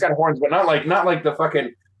 fine. It's got horns, but not like the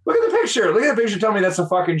fucking. Look at the picture. Look at the picture. Tell me that's a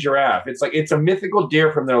fucking giraffe. It's like it's a mythical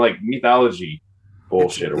deer from their like mythology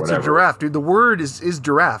bullshit or whatever. It's a giraffe, dude. The word is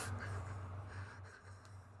giraffe.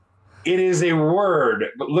 It is a word,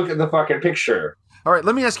 but look at the fucking picture. All right,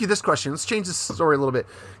 let me ask you this question. Let's change this story a little bit.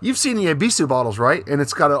 You've seen the Ebisu bottles, right? And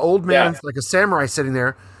it's got an old man, like a samurai, sitting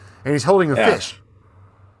there, and he's holding a fish.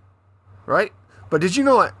 Right? But did you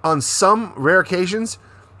know that on some rare occasions,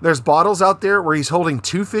 there's bottles out there where he's holding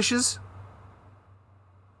 2 fishes?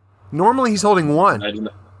 Normally, he's holding 1. I didn't.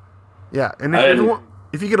 Yeah, and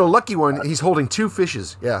if you get a lucky one, he's holding 2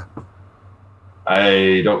 fishes. Yeah.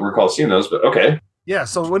 I don't recall seeing those, but okay. Yeah,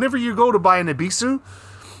 so whenever you go to buy an Ebisu,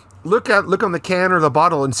 look on the can or the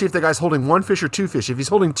bottle and see if the guy's holding 1 fish or 2 fish. If he's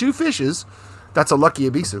holding 2 fishes, that's a lucky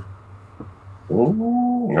Ebisu.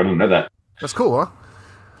 Ooh, I didn't know that. That's cool, huh?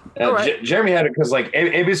 Right. Jeremy had it because like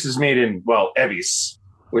Ebis is made in Ebis,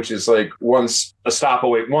 which is like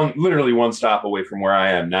literally one stop away from where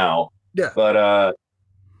I am now. Yeah. But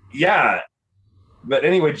But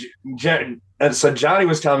anyway, so Johnny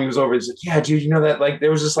was telling me he was over. He's like, yeah, dude, you know that like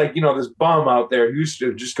there was just like this bum out there who used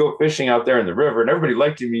to just go fishing out there in the river, and everybody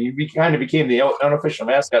liked him. He kind of became the unofficial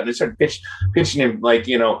mascot. And they started pitching him like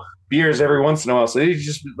beers every once in a while. So he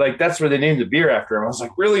just like that's where they named the beer after him. I was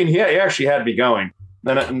like, really? And he actually had me going.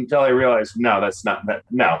 Then until I realized, no, that's not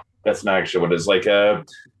actually what it is. Like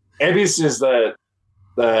Ebis is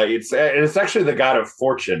it's actually the god of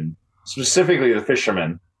fortune, specifically the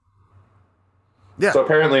fisherman. Yeah. So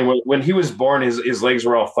apparently when he was born, his legs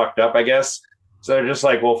were all fucked up, I guess. So they're just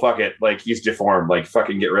like, well, fuck it. Like, he's deformed. Like,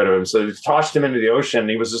 fucking get rid of him. So they tossed him into the ocean. And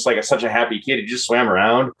he was just like such a happy kid. He just swam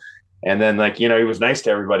around. And then, like, he was nice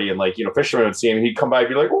to everybody. And, like, fishermen would see him. And he'd come by and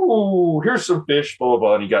be like, ooh, here's some fish, blah, blah,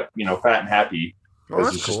 blah. And he got, fat and happy. Oh,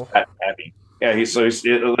 that's cool. Fat and happy. Yeah,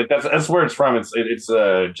 that's where it's from. It's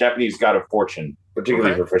a Japanese god of fortune,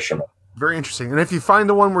 particularly for fishermen. Very interesting. And if you find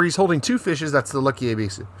the one where he's holding 2 fishes, that's the lucky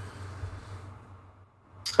Ebisu.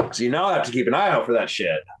 So you now have to keep an eye out for that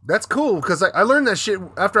shit. That's cool because I learned that shit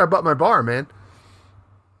after I bought my bar, man.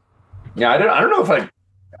 Yeah, I don't know if I've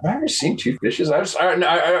ever seen 2 fishes. I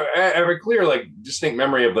have a clear like distinct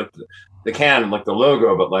memory of like the can and like the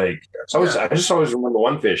logo, but like I just always remember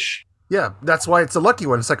 1 fish. Yeah, that's why it's a lucky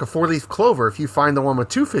one. It's like a 4-leaf clover. If you find the one with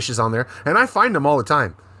 2 fishes on there, and I find them all the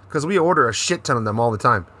time because we order a shit ton of them all the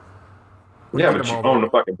time. But you own a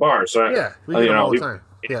fucking bar, so yeah, we get them all the time.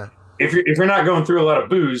 Yeah. If you're not going through a lot of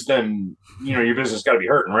booze, then your business got to be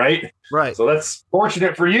hurting, right? Right. So that's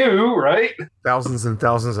fortunate for you, right? Thousands and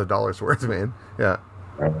thousands of dollars worth, man. Yeah.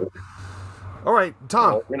 All right,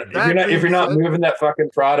 Tom. If you're not moving that fucking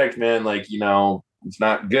product, man, like it's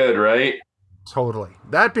not good, right? Totally.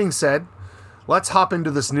 That being said, let's hop into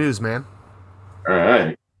this news, man. All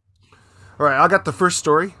right. I got the first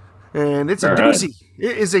story, and it's a doozy.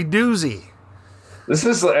 It is a doozy. I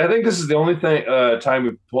think this is the only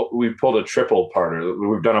time we've pulled a triple parter.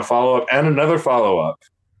 We've done a follow-up and another follow-up.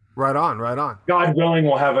 Right on. God willing,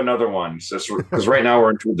 we'll have another one. Because right now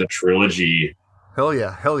we're into the trilogy. Hell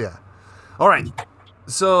yeah. All right.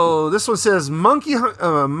 So this one says,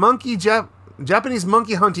 Japanese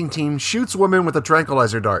monkey hunting team shoots woman with a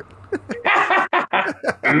tranquilizer dart.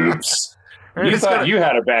 Oops. You thought you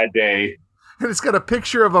had a bad day. And it's got a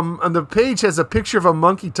picture of on the page has a picture of a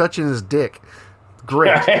monkey touching his dick.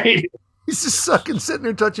 Great. Right. He's just sitting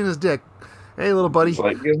there touching his dick. Hey, little buddy.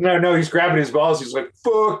 Like, no, he's grabbing his balls. He's like,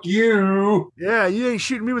 fuck you. Yeah, you ain't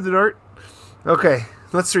shooting me with the dart. Okay,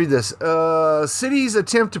 let's read this. City's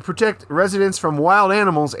attempt to protect residents from wild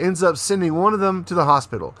animals ends up sending one of them to the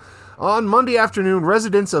hospital. On Monday afternoon,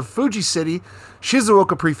 residents of Fuji City,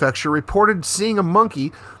 Shizuoka Prefecture, reported seeing a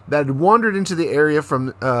monkey that had wandered into the area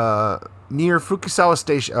from near Fujikawa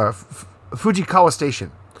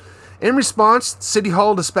Station. In response, City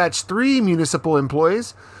Hall dispatched 3 municipal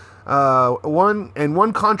employees,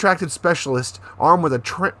 one contracted specialist armed with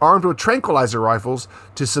tranquilizer rifles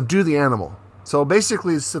to subdue the animal. So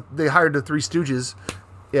basically, they hired the 3 Stooges,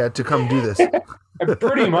 to come do this.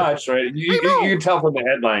 Pretty much, right? You can tell from the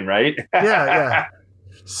headline, right? Yeah.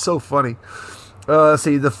 So funny.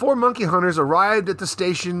 The 4 monkey hunters arrived at the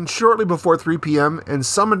station shortly before 3 p.m. and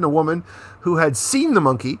summoned a woman who had seen the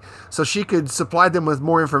monkey so she could supply them with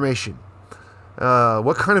more information.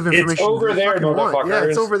 What kind of information? It's over there, motherfucker. Yeah,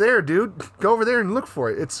 it's over there, dude. Go over there and look for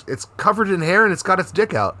it. It's covered in hair and it's got its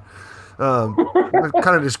dick out. It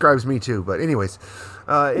kind of describes me too. But anyways,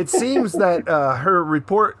 it seems that her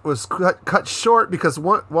report was cut short because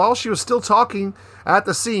while she was still talking at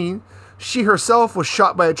the scene, she herself was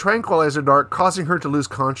shot by a tranquilizer dart, causing her to lose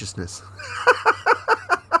consciousness.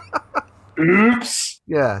 Oops.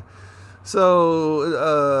 Yeah.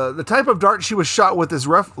 So the type of dart she was shot with is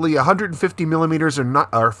roughly 150 millimeters or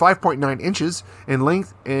 5.9 inches in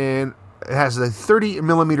length, and it has a 30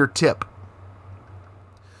 millimeter tip.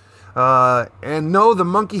 And no, the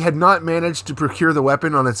monkey had not managed to procure the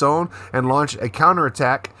weapon on its own and launch a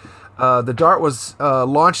counterattack. The dart was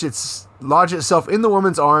lodged itself in the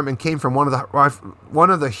woman's arm and came from one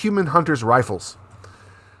of the human hunter's rifles.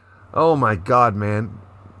 Oh my God, man!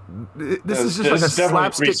 This is just like a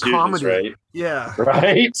slapstick comedy, right? Yeah,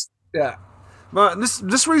 right. Yeah, but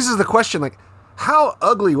this raises the question: like, how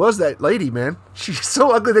ugly was that lady, man? She's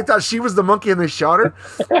so ugly they thought she was the monkey and they shot her.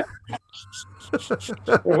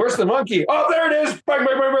 Where's the monkey? Oh, there it is! Bang,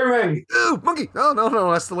 bang, bang, bang, bang! Ooh, monkey! Oh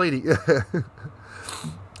no, that's the lady.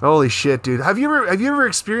 Holy shit, dude! Have you ever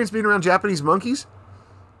experienced being around Japanese monkeys?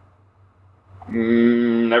 I've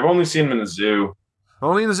only seen them in the zoo.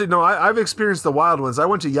 Only in the zoo? No, I've experienced the wild ones. I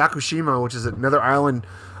went to Yakushima, which is another island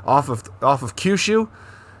off of Kyushu.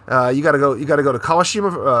 You gotta go to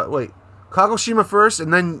Kagoshima first,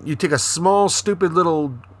 and then you take a small, stupid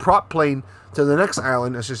little prop plane to the next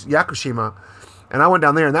island. It's just Yakushima. And I went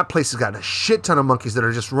down there, and that place has got a shit ton of monkeys that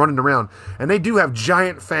are just running around. And they do have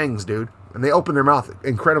giant fangs, dude. And they open their mouth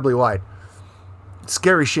incredibly wide.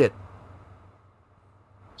 Scary shit.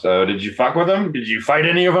 So, did you fuck with them? Did you fight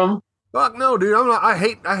any of them? Fuck no, dude. I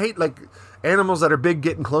hate like animals that are big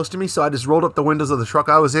getting close to me. So I just rolled up the windows of the truck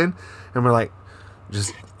I was in, and we're like,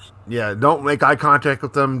 don't make eye contact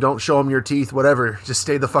with them. Don't show them your teeth. Whatever. Just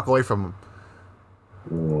stay the fuck away from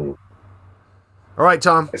them. All right,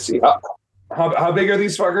 Tom. I see. How big are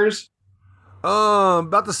these fuckers?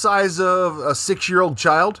 About the size of a 6-year-old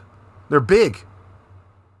child. They're big.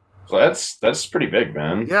 So that's pretty big,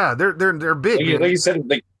 man. Yeah, they're big. Like you said,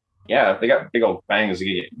 they got big old fangs. They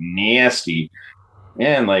get nasty.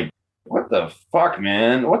 Man, like, what the fuck,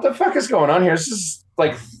 man? What the fuck is going on here? This is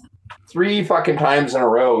like 3 fucking times in a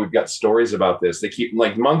row we've got stories about this. They keep,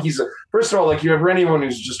 like, monkeys. First of all, like, you have anyone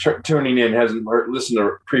who's just tuning in, hasn't listened to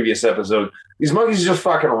a previous episode, these monkeys are just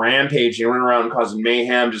fucking rampaging, running around causing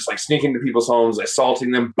mayhem, just like sneaking into people's homes,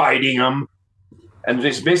 assaulting them, biting them, and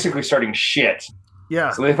just basically starting shit.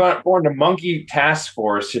 Yeah. So they formed a monkey task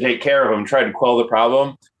force to take care of them, try to quell the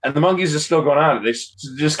problem, and the monkeys are still going on. They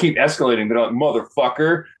just keep escalating. They're like,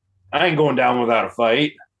 motherfucker, I ain't going down without a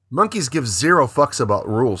fight. Monkeys give 0 fucks about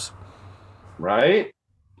rules. Right?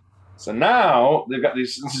 So now they've got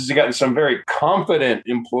some very confident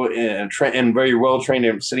and very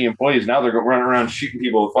well-trained city employees. Now they're running around shooting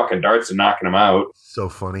people with fucking darts and knocking them out. So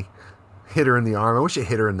funny. Hit her in the arm. I wish I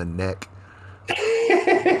hit her in the neck.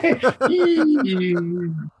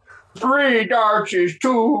 3 darts is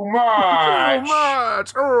too much.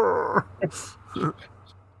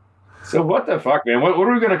 So what the fuck, man? What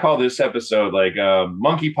are we going to call this episode? Like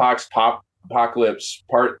Monkeypox Apocalypse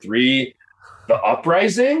Part 3, The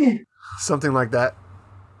Uprising? Something like that.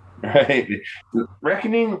 Right.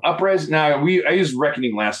 Reckoning, Uprising. Now, I used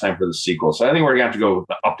Reckoning last time for the sequel, so I think we're going to have to go with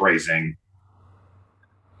The Uprising.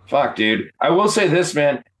 Fuck, dude. I will say this,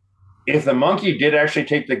 man. If the monkey did actually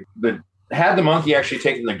take had the monkey actually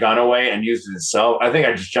taken the gun away and used it itself, I think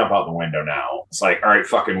I'd just jump out the window now. It's like, all right,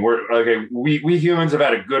 fucking, we humans have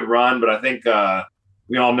had a good run, but I think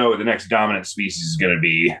we all know what the next dominant species is going to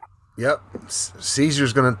be. Yep.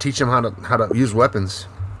 Caesar's going to teach them how to use weapons.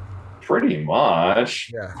 Pretty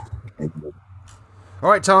much. Yeah. All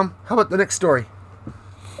right, Tom. How about the next story?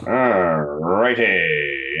 All righty.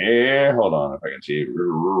 Hold on if I can see.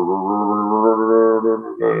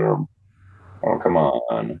 Oh, come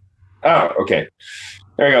on. Oh, okay.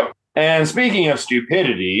 There we go. And speaking of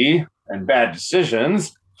stupidity and bad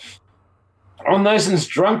decisions, unlicensed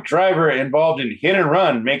drunk driver involved in hit and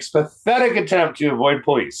run makes pathetic attempt to avoid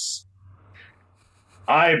police.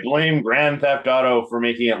 I blame Grand Theft Auto for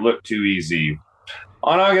making it look too easy.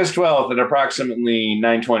 On August 12th at approximately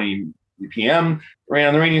 9:20 p.m.,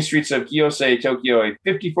 on the rainy streets of Kiyosei, Tokyo, a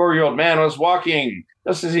 54-year-old man was walking.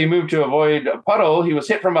 Just as he moved to avoid a puddle, he was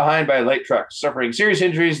hit from behind by a light truck, suffering serious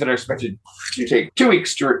injuries that are expected to take 2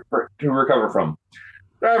 weeks to recover from.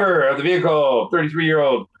 Driver of the vehicle,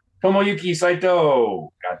 33-year-old Tomoyuki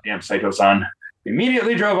Saito, goddamn Saito-san,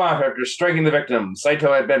 immediately drove off after striking the victim.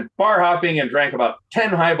 Saito had been bar hopping and drank about 10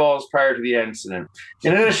 highballs prior to the incident.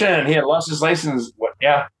 In addition, he had lost his license.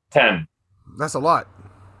 10. That's a lot.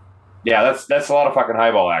 Yeah, that's a lot of fucking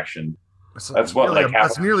highball action. That's what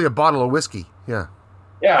nearly a bottle of whiskey. Yeah.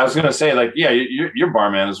 Yeah, I was gonna say, like, yeah, you're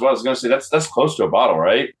barman as well. I was gonna say that's close to a bottle,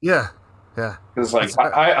 right? Yeah. Because like,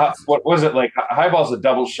 what was it like? Highball's a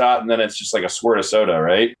double shot, and then it's just like a squirt of soda,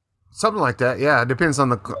 right? Something like that. Yeah, it depends on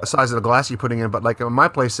the size of the glass you're putting in. But like in my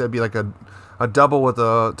place, it'd be like a double with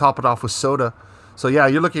top it off with soda. So yeah,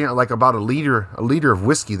 you're looking at like about a liter of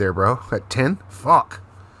whiskey there, bro. At 10, fuck.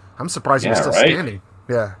 I'm surprised he's still standing.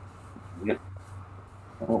 Yeah.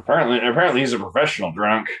 Well, apparently he's a professional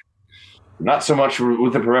drunk. Not so much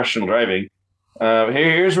with the professional driving.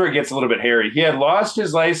 Here's where it gets a little bit hairy. He had lost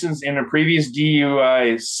his license in a previous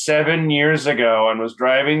DUI 7 years ago and was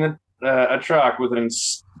driving a truck with an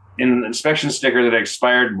inspection sticker that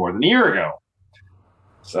expired more than a year ago.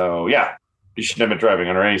 So, yeah, he shouldn't have been driving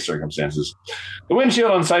under any circumstances. The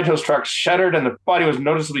windshield on Saito's truck shattered and the body was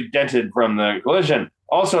noticeably dented from the collision.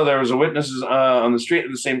 Also, there was a witness on the street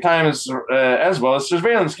at the same time as well as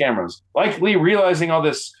surveillance cameras. Likely realizing all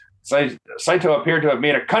this, Saito appeared to have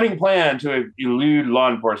made a cunning plan to elude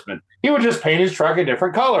law enforcement. He would just paint his truck a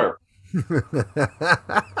different color.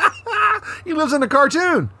 He lives in a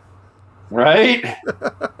cartoon. Right?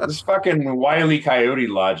 This fucking Wile E. Coyote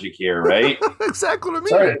logic here, right? Exactly what I mean.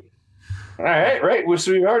 Sorry. All right.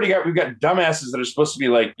 So we've got dumbasses that are supposed to be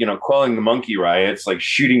like, quelling the monkey riots, like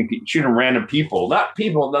shooting random people, not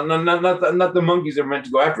the monkeys that were meant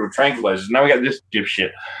to go after with tranquilizers. Now we got this dipshit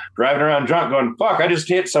driving around drunk going, fuck, I just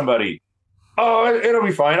hit somebody. Oh, it'll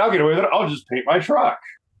be fine. I'll get away with it. I'll just paint my truck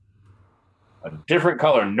a different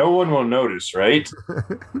color. No one will notice, right?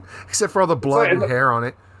 Except for all the blood and hair on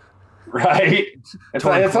it. Right.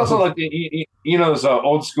 It's also like those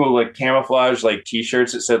old school like camouflage like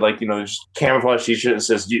T-shirts that said like just camouflage T-shirt that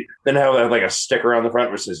says then have like a sticker on the front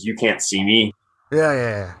where it says you can't see me.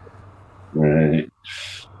 Yeah. Right.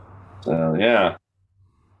 So yeah.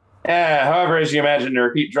 However, as you imagine, a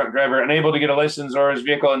repeat drunk driver unable to get a license or his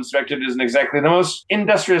vehicle inspected isn't exactly the most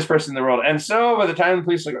industrious person in the world. And so, by the time the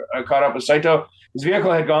police caught up with Saito, his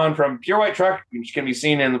vehicle had gone from pure white truck, which can be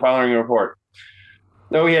seen in the following report.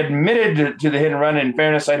 Though he admitted to the hit and run, in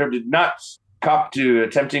fairness, Saito did not cop to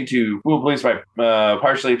attempting to fool police by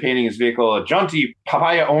partially painting his vehicle a jaunty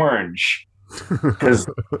papaya orange. Because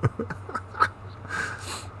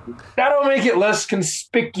that'll make it less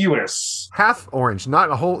conspicuous. Half orange, not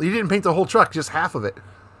a whole. He didn't paint the whole truck, just half of it.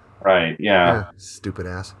 Right, yeah. Stupid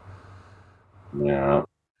ass. Yeah.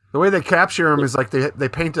 The way they capture him is like they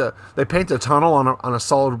paint a tunnel on a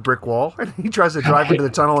solid brick wall, and he tries to drive into the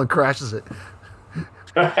tunnel and crashes it.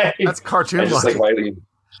 Right. That's cartoon logic. Like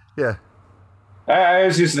yeah. I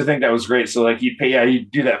always used to think that was great. So like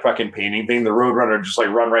he'd do that fucking painting thing. The Roadrunner would just like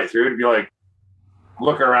run right through it and be like,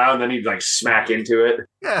 look around, then he'd like smack into it.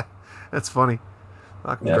 Yeah, that's funny.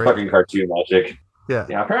 Fucking cartoon logic. Yeah.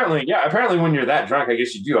 Apparently when you're that drunk, I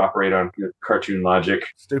guess you do operate on cartoon logic.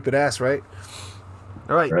 Stupid ass, right?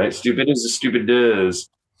 All right. Right. Stupid as stupid does.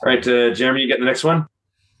 All right, Jeremy, you get the next one?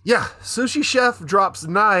 Yeah, sushi chef drops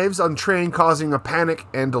knives on train causing a panic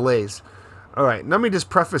and delays. All right, let me just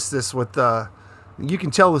preface this with, you can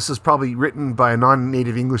tell this is probably written by a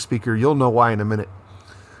non-native English speaker. You'll know why in a minute.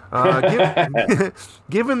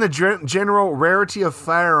 Given the general rarity of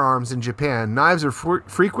firearms in Japan, knives are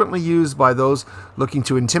frequently used by those looking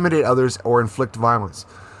to intimidate others or inflict violence.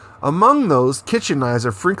 Among those, kitchen knives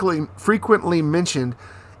are frequently mentioned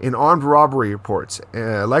in armed robbery reports,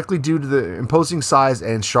 likely due to the imposing size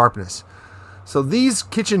and sharpness. So these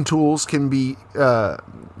kitchen tools can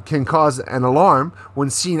cause an alarm when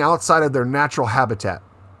seen outside of their natural habitat.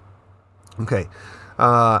 Okay,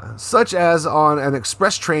 such as on an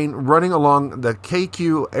express train running along the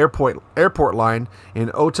KQ airport line in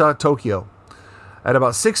Ota, Tokyo, at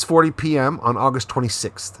about 6:40 p.m. on August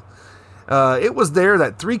 26th. It was there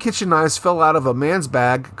that 3 kitchen knives fell out of a man's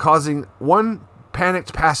bag, causing one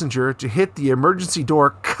panicked passenger to hit the emergency door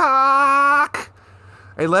cock,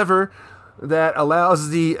 a lever that allows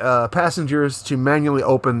the passengers to manually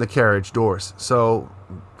open the carriage doors. So,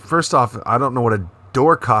 first off, I don't know what a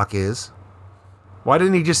door cock is. Why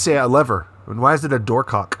didn't he just say a lever? And why is it a door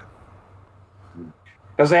cock?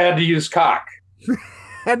 Because they had to use cock. He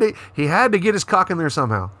had to get his cock in there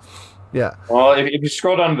somehow. Yeah. Well, if you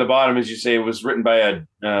scroll down to the bottom, as you say, it was written by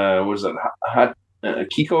Kiko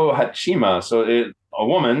Hachima, so a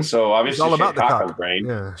woman, so obviously she's all about the cock. Brain.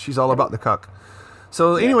 Yeah, she's all about the cock.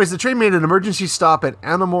 So anyways, the train made an emergency stop at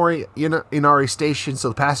Anamori Inari Station so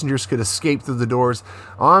the passengers could escape through the doors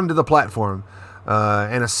onto the platform.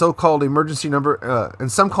 And a so-called emergency number,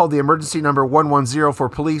 and some called the emergency number 110 for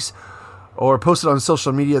police, or posted on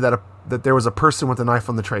social media that there was a person with a knife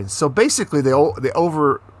on the train. So basically, they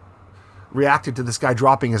overreacted to this guy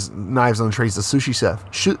dropping his knives on the train. The sushi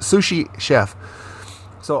chef.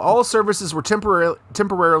 So all services were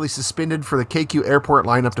temporarily suspended for the KQ airport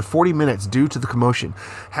line up to 40 minutes due to the commotion.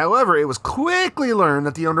 However, it was quickly learned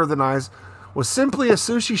that the owner of the knives was simply a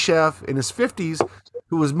sushi chef in his 50s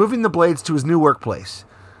who was moving the blades to his new workplace.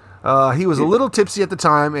 He was a little tipsy at the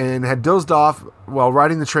time and had dozed off while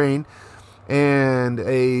riding the train, and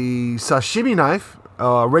a sashimi knife,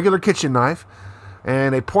 a regular kitchen knife,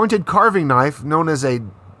 and a pointed carving knife known as a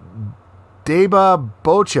deba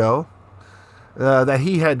bocho that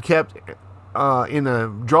he had kept in a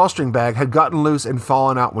drawstring bag had gotten loose and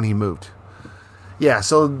fallen out when he moved. Yeah,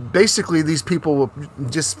 so basically these people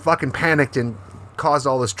just fucking panicked and caused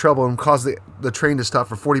all this trouble and caused the train to stop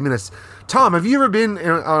for 40 minutes. Tom, have you ever been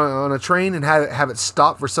on a train and have it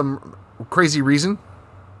stop for some crazy reason?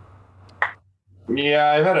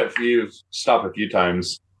 Yeah, I've had stop a few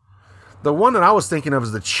times. The one that I was thinking of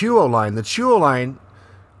is the Chuo line. The Chuo line,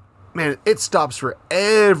 man, it stops for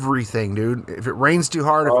everything, dude. If it rains too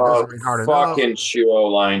hard, if it doesn't rain hard enough. Fucking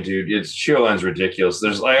Chuo line, dude. Chuo line's ridiculous.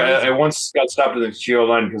 There's like I once got stopped in the Chuo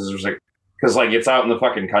line because it's out in the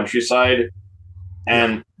fucking countryside,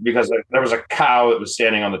 and because there was a cow that was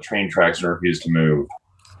standing on the train tracks and refused to move.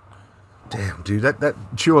 Damn, dude, that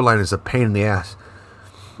Chuo line is a pain in the ass.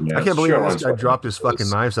 Yeah, I can't believe this guy dropped his fucking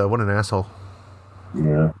knives out. What an asshole.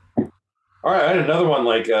 Yeah. All right, I had another one.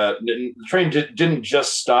 Like the train didn't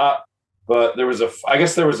just stop, but I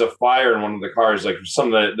guess there was a fire in one of the cars. Like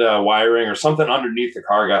some of the wiring or something underneath the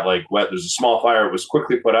car got like wet. There's a small fire. It was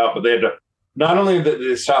quickly put out, but they had to. Not only did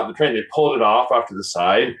they stop the train, they pulled it off to the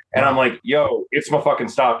side. And I'm like, yo, it's my fucking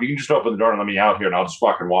stop. You can just open the door and let me out here, and I'll just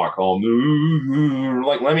fucking walk home.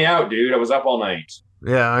 Like, let me out, dude. I was up all night.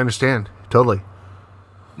 Yeah, I understand. Totally.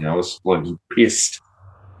 I was like pissed.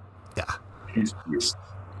 Yeah. Pissed.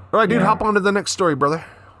 All right, dude, hop on to the next story, brother.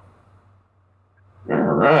 All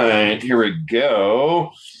right, here we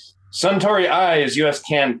go. Suntory eyes U.S.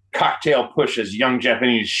 canned cocktail push as young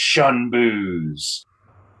Japanese shun booze.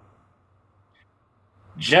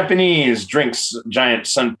 Japanese drinks giant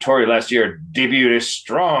Suntory last year debuted a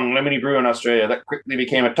strong lemony brew in Australia that quickly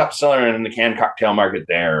became a top seller in the canned cocktail market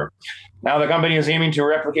there. Now the company is aiming to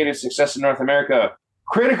replicate its success in North America,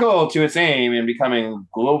 critical to its aim in becoming a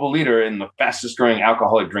global leader in the fastest growing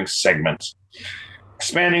alcoholic drinks segment.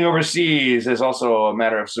 Expanding overseas is also a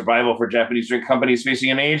matter of survival for Japanese drink companies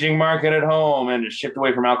facing an aging market at home and a shift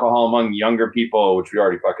away from alcohol among younger people, which we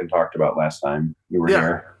already fucking talked about last time we were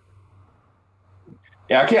here.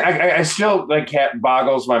 Yeah, I still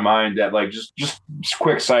boggles my mind that just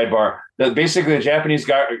quick sidebar that basically the Japanese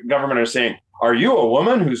government are saying, are you a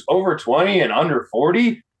woman who's over 20 and under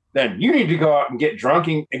 40? Then you need to go out and get drunk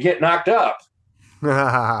and get knocked up.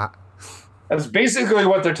 That's basically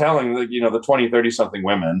what they're telling the 20, 30 something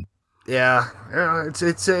women. Yeah, it's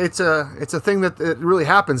a thing that it really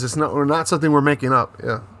happens. It's not something we're making up.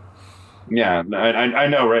 Yeah. Yeah, I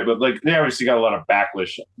know, right? But they obviously got a lot of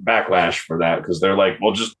backlash for that because they're like,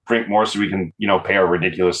 well, just drink more so we can, pay our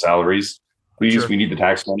ridiculous salaries. Please, sure. We need the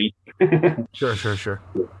tax money. Sure.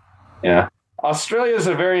 Yeah. Australia is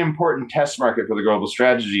a very important test market for the global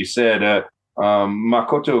strategy, said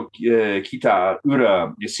Makoto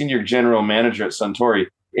Kita-ura, a senior general manager at Suntory.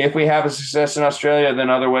 If we have a success in Australia, then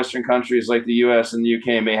other Western countries like the US and the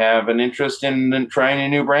UK may have an interest in trying a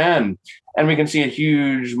new brand. And we can see a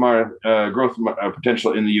huge growth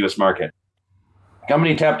potential in the US market. The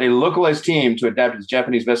company tapped a localized team to adapt its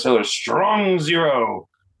Japanese bestseller Strong Zero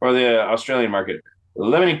for the Australian market. The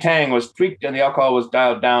lemony tang was tweaked and the alcohol was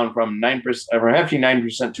dialed down from hefty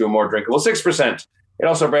 9% to a more drinkable 6%. It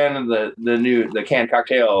also branded the canned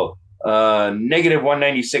cocktail negative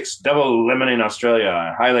 196 double lemon in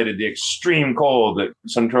Australia, highlighted the extreme cold that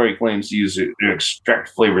Suntory claims to use to extract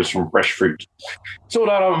flavors from fresh fruit. Sold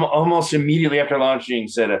out almost immediately after launching,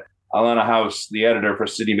 said Alana House, the editor for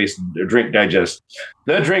city-based Drink Digest.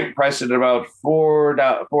 The drink priced at about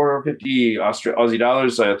 $4.50 Aussie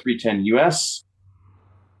dollars, $3.10 US.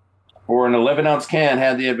 For an 11-ounce can,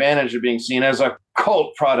 had the advantage of being seen as a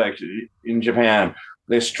cult product in Japan.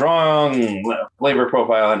 The strong flavor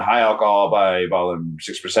profile and high alcohol by volume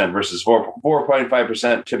 6% versus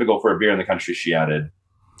 4.5% typical for a beer in the country, she added.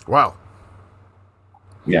 Wow.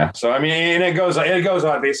 Yeah. So, I mean, and it goes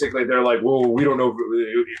on. Basically, they're like, whoa, we don't know.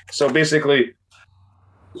 So basically,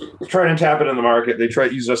 trying to tap it in the market. They tried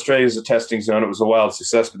to use Australia as a testing zone. It was a wild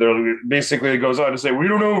success. But basically, it goes on to say, we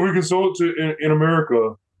don't know if we can sell it in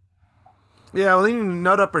America. Yeah, well, you need to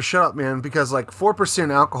nut up or shut up, man, because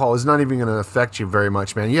 4% alcohol is not even going to affect you very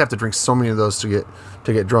much, man. You have to drink so many of those to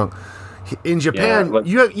get drunk. In Japan,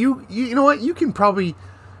 you know what? You probably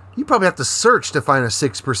have to search to find a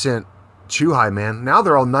 6% Chuhai, man. Now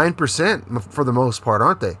they're all 9% for the most part,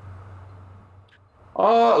 aren't they? A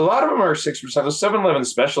lot of them are 6%. The 7-Eleven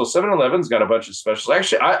specials. 7-Eleven's got a bunch of specials.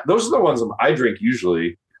 Actually, those are the ones I drink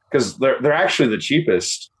usually because they're actually the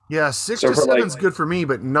cheapest. Yeah, 6 to 7's good for me,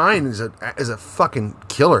 but 9 is a fucking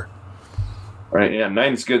killer. Right? Yeah,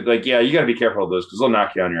 9's good. Like, yeah, you got to be careful of those because they'll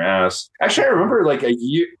knock you on your ass. Actually, I remember like a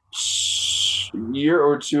year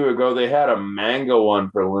or two ago, they had a mango one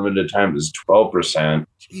for a limited time. It was 12%.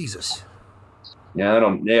 Jesus. Yeah,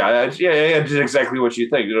 I did exactly what you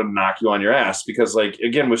think. It'll knock you on your ass because, like,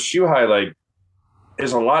 again, with Shuhai, like,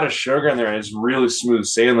 there's a lot of sugar in there and it's really smooth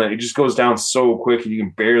sailing. It just goes down so quick and you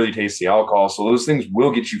can barely taste the alcohol. So those things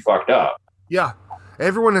will get you fucked up. Yeah.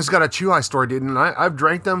 Everyone has got a Shuhai story, dude. And I've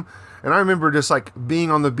drank them. And I remember just, like,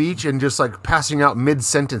 being on the beach and just, like, passing out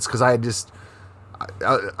mid-sentence because I had just...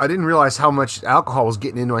 I didn't realize how much alcohol was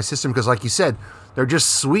getting into my system because, like you said, they're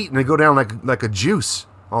just sweet and they go down like a juice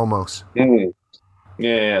almost. Mm.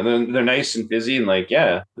 Yeah, they're nice and fizzy and like,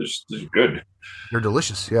 yeah, they're good. They're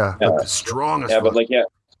delicious, yeah. But strong as yeah, fuck. but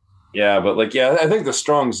I think the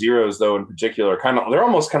strong zeros though in particular they're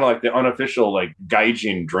almost kind of like the unofficial like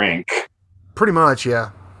gaijin drink. Pretty much, yeah.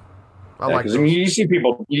 I like because I mean, you see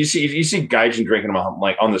gaijin drinking them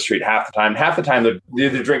like on the street half the time. Half the time they're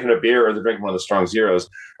either drinking a beer or they're drinking one of the strong zeros.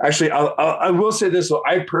 Actually, I will say this though,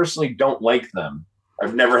 I personally don't like them.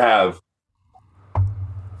 I've never have.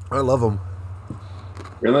 I love them.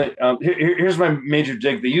 Really? Here's my major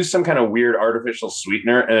dig. They use some kind of weird artificial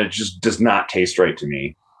sweetener, and it just does not taste right to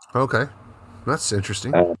me. Okay. That's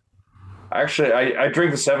interesting. Actually, I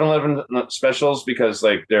drink the 7-Eleven specials because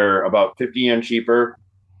like they're about 50 yen cheaper,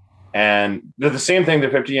 and they're the same thing.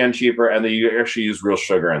 They're 50 yen cheaper, and they actually use real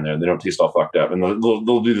sugar in there. They don't taste all fucked up, and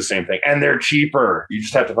they'll do the same thing. And they're cheaper. You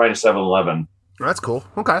just have to find a 7-Eleven. That's cool.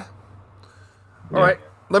 Okay. All right.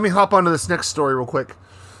 Let me hop onto this next story real quick.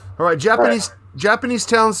 All right. Japanese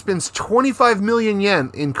town spends 25 million yen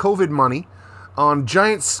in COVID money on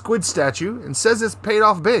giant squid statue and says it's paid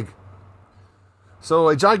off big. So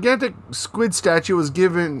a gigantic squid statue was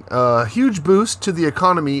given a huge boost to the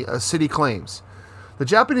economy, a city claims. The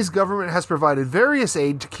Japanese government has provided various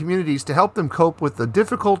aid to communities to help them cope with the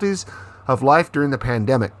difficulties of life during the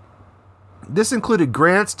pandemic. This included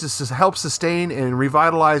grants to help sustain and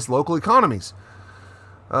revitalize local economies.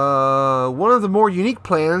 One of the more unique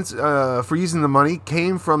plans for using the money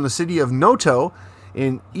came from the city of Noto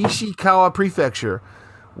in Ishikawa Prefecture,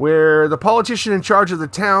 where the politician in charge of the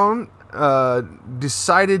town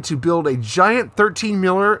decided to build a giant 13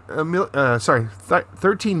 meter,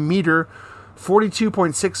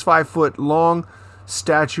 42.65 foot long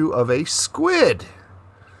statue of a squid.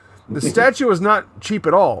 The statue was not cheap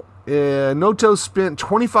at all. Noto spent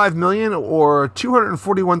 $25 million or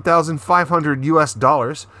 $241,500 US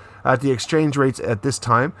at the exchange rates at this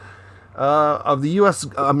time of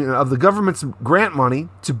the government's grant money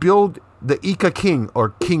to build the Ika King or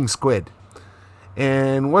King Squid,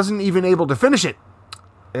 and wasn't even able to finish it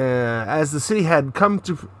as the city had come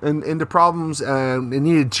into problems and it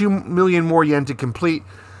needed 2 million more yen to complete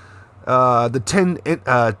the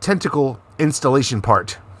tentacle installation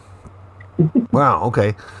part. Wow.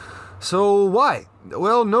 Okay. So why?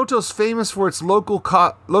 Well, Noto's famous for its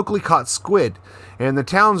locally caught squid, and the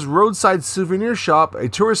town's roadside souvenir shop, a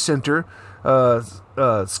tourist center,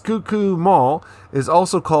 Skuku Mall, is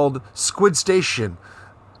also called Squid Station.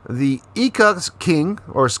 The Ika King,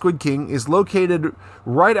 or Squid King, is located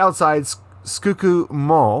right outside Skuku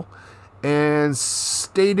Mall, and the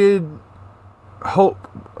stated hope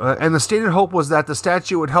was that the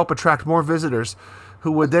statue would help attract more visitors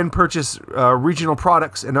who would then purchase regional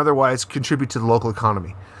products and otherwise contribute to the local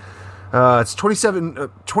economy. It's 27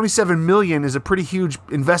 million is a pretty huge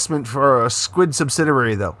investment for a squid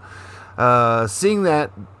subsidiary, though. Seeing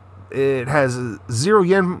that it has 0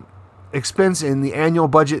 yen expense in the annual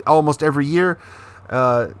budget almost every year,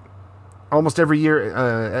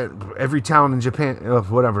 every town in Japan,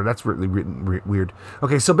 whatever, that's really weird.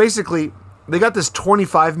 Okay, so basically, they got this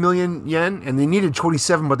 25 million yen, and they needed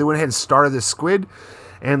 27, but they went ahead and started this squid,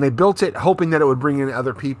 and they built it hoping that it would bring in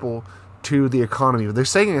other people to the economy. They're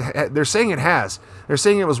saying it has. They're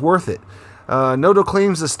saying it was worth it. Noto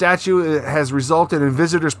claims the statue has resulted in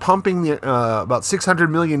visitors pumping about 600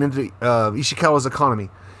 million into Ishikawa's economy,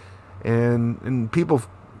 and people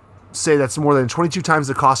say that's more than 22 times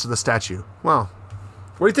the cost of the statue. Wow.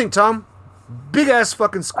 What do you think, Tom? Big ass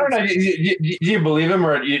fucking squid. I don't know. Do you believe him,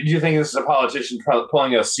 or do you think this is a politician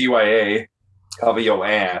pulling a CYA? Cover your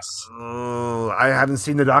ass. Oh, I haven't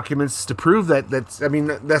seen the documents to prove that.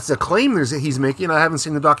 That's a claim he's making. I haven't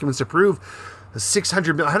seen the documents to prove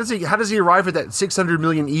 600 million. How does he arrive at that 600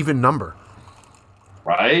 million even number?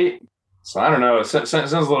 Right. So I don't know. It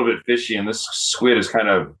sounds a little bit fishy, and this squid is kind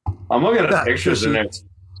of I'm looking at pictures and it's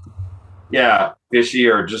fishy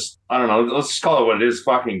or just I don't know. Let's just call it what it is.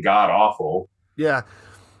 Fucking god awful. Yeah.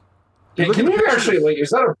 Can you actually like?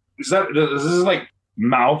 Is this like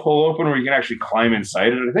mouth hole open where you can actually climb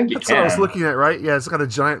inside it? I think you That's can. what I was looking at, right? Yeah, it's got a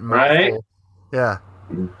giant mouth hole. Yeah.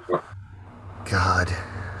 God.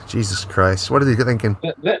 Jesus Christ. What are they thinking?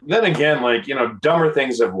 Then again, like, dumber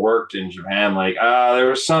things have worked in Japan. Like, there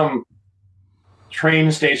was some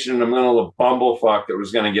train station in the middle of bumblefuck that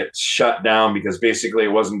was going to get shut down because basically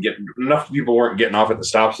it wasn't getting enough people weren't getting off at the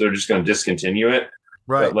stops. So they're just going to discontinue it.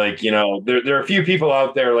 Right. But like, there are a few people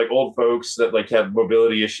out there, like old folks that like have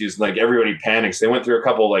mobility issues. And, like everybody panics. They went through a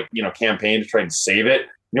couple like, campaigns to try and save it.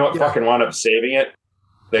 You know what fucking wound up saving it?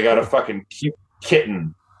 They got a fucking cute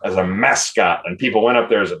kitten as a mascot, and people went up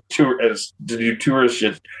there as to do tourist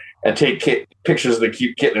shit and take pictures of the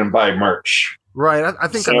cute kitten and buy merch. Right. I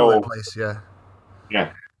think I know that place. Yeah.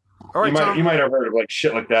 Yeah. All right. You might have heard of like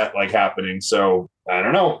shit like that like happening. So I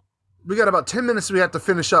don't know. We got about 10 minutes we have to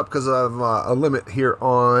finish up because of a limit here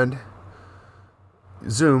on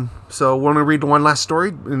Zoom. So want to read one last story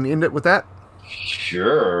and end it with that?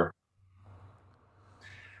 Sure.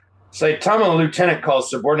 Saitama lieutenant calls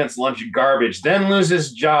subordinates lunch garbage, then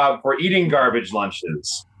loses job for eating garbage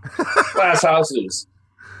lunches. Glass houses.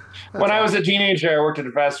 When I was a teenager, I worked at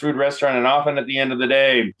a fast food restaurant, and often at the end of the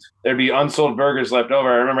day, there'd be unsold burgers left over.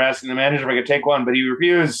 I remember asking the manager if I could take one, but he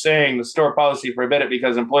refused, saying the store policy forbid it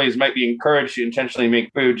because employees might be encouraged to intentionally make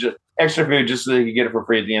extra food just so they could get it for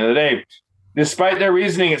free at the end of the day. Despite their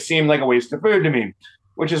reasoning, it seemed like a waste of food to me,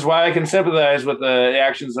 which is why I can sympathize with the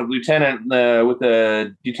actions of Lieutenant with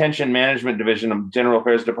the Detention Management Division of General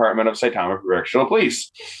Affairs Department of Saitama Correctional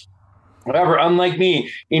Police. However, unlike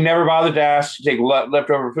me, he never bothered to ask to take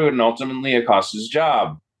leftover food, and ultimately it cost his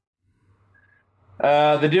job.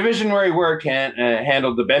 The division where he worked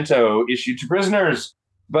handled the bento issued to prisoners,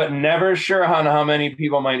 but never sure on how many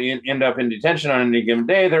people might end up in detention on any given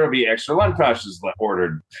day. There will be extra lunch pouches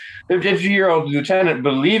ordered. The 50-year-old lieutenant,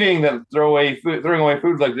 believing that throwing away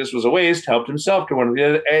food like this was a waste, helped himself to one of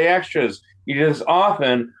the extras. He did this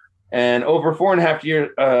often. And over 4.5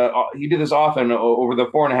 years, he did this often over the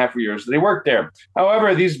 4.5 years that he worked there.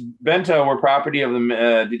 However, these bento were property of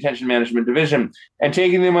the Detention Management Division, and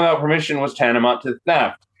taking them without permission was tantamount to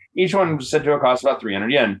theft. Each one was said to have cost about 300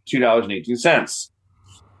 yen, $2.18,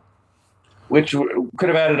 which could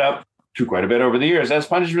have added up to quite a bit over the years. As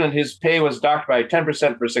punishment, his pay was docked by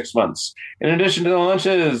 10% for 6 months. In addition to the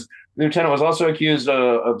lunches, the lieutenant was also accused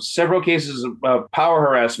of several cases of power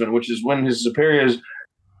harassment, which is when his superiors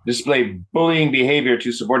display bullying behavior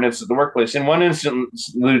to subordinates at the workplace. In one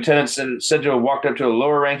instance, the lieutenant said to have walked up to a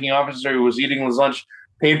lower-ranking officer who was eating his lunch,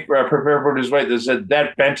 prepared for his wife, that said,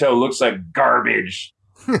 "That bento looks like garbage."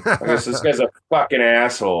 I guess this guy's a fucking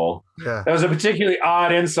asshole. Yeah. That was a particularly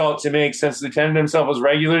odd insult to make, since the lieutenant himself was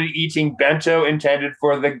regularly eating bento intended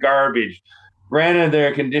for the garbage. Granted,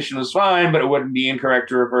 their condition was fine, but it wouldn't be incorrect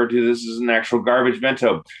to refer to this as an actual garbage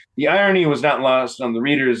bento. The irony was not lost on the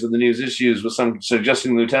readers of the news issues, with some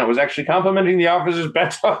suggesting the lieutenant was actually complimenting the officer's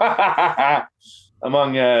bento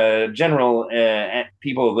among general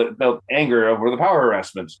people that felt anger over the power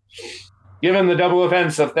harassment. Given the double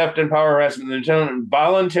offense of theft and power harassment, the lieutenant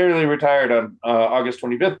voluntarily retired on August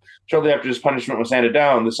 25th, shortly after his punishment was handed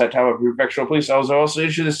down. The Saitama Prefectural Police also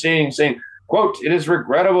issued a statement saying, quote, "It is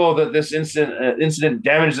regrettable that this incident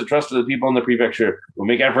damaged the trust of the people in the prefecture. We'll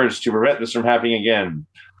make efforts to prevent this from happening again."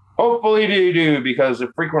 Hopefully they do, because if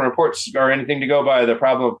frequent reports are anything to go by, the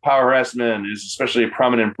problem of power harassment is especially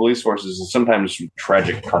prominent in police forces and sometimes with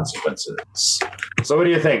tragic consequences. So what do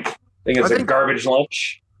you think? Think it's a garbage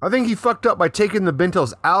lunch? I think he fucked up by taking the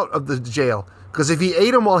bentos out of the jail. Because if he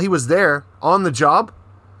ate them while he was there on the job,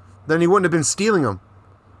 then he wouldn't have been stealing them.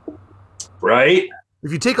 Right?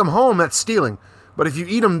 If you take them home, that's stealing. But if you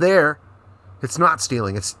eat them there, it's not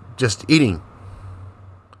stealing. It's just eating.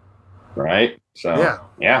 Right? So,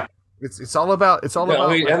 yeah. It's all about... I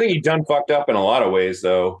think he done fucked up in a lot of ways,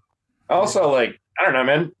 though. Also, like, I don't know,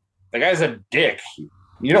 man. The guy's a dick.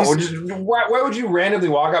 You know, why would you randomly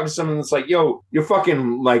walk up to someone that's like, yo, your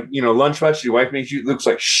fucking, like, lunch bunch your wife makes you looks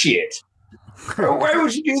like shit. Why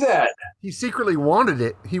would you do that? He secretly wanted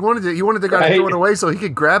it. He wanted the guy to throw it away so he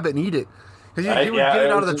could grab it and eat it. Because he would get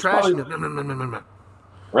it out of the trash.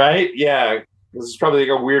 Right? Yeah. This is probably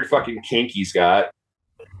like a weird fucking kink he's got.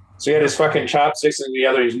 So he had his fucking chopsticks in the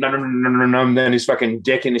other. He's then his fucking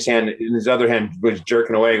dick in his hand, in his other hand was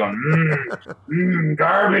jerking away, going,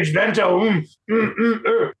 garbage bento.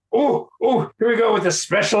 Oh, here we go with the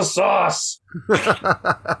special sauce.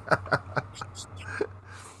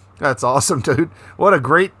 That's awesome, dude. What a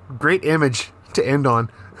great image to end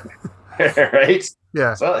on. Right?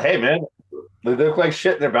 Yeah. So, hey, man, they look like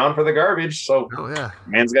shit. They're bound for the garbage. So,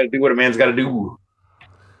 man's got to do what a man's got to do.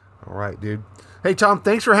 All right, dude. Hey, Tom,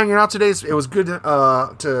 thanks for hanging out today. It was good to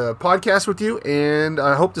podcast with you, and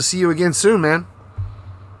I hope to see you again soon, man.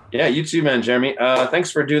 Yeah, you too, man, Jeremy.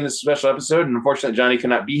 Thanks for doing this special episode. And unfortunately, Johnny could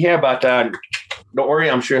not be here, but don't worry.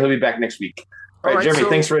 I'm sure he'll be back next week. All right, Jeremy,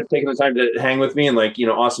 thanks for taking the time to hang with me and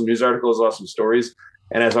awesome news articles, awesome stories.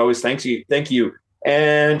 And as always, thank you.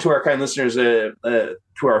 And to our kind listeners,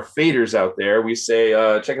 to our faders out there, we say,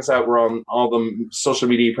 check us out. We're on all the social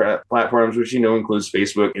media platforms, which, includes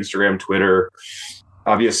Facebook, Instagram, Twitter.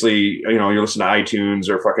 Obviously, you're listening to iTunes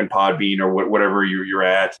or fucking Podbean or whatever you're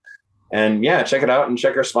at. And yeah, check it out and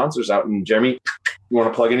check our sponsors out. And Jeremy, you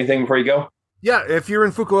want to plug anything before you go? Yeah, if you're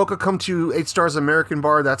in Fukuoka, come to 8 Stars American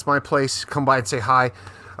Bar. That's my place. Come by and say hi.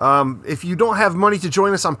 If you don't have money to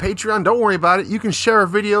join us on Patreon, don't worry about it. You can share our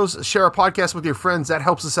videos, share our podcast with your friends. That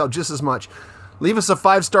helps us out just as much. Leave us a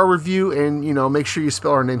 5-star review and, make sure you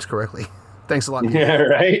spell our names correctly. Thanks a lot. Yeah,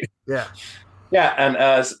 right? Yeah. Yeah,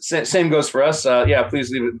 and same goes for us.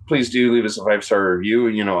 Please do leave us a 5-star review,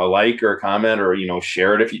 a like or a comment, or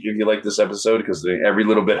share it if you like this episode, because every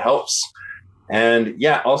little bit helps. And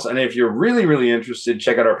yeah, also, and if you're really, really interested,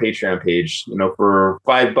 check out our Patreon page. For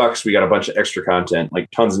 $5, we got a bunch of extra content, like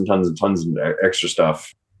tons and tons and tons of extra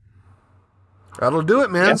stuff. That'll do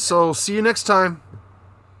it, man. Yeah. So see you next time.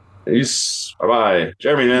 Peace. Bye-bye.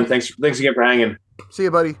 Jeremy, man, thanks again for hanging. See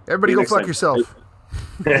you, buddy. Everybody go fuck yourself.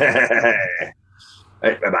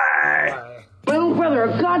 Hey, bye-bye. My own brother,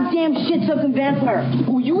 a goddamn shit-sucking vampire.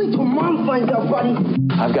 Oh, you wait till Mom finds out, buddy.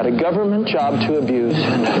 I've got a government job to abuse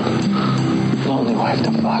and a lonely wife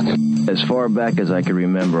to fuck. As far back as I can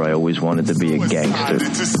remember, I always wanted to be a gangster. God,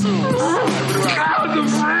 the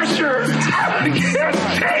pressure! I can't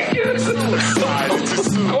take it! I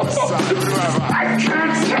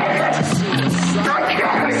can't take it! I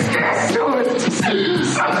can't stand to it!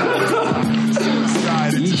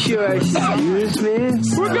 You sure I should do this, man?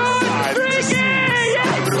 We're going freaking!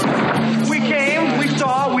 We came, we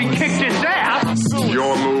saw, we kicked his ass!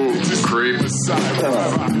 Your move, creep.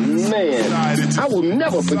 Man, I will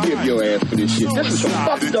never forgive your ass for this shit. This is some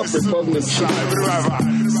fucked up repugnant shit.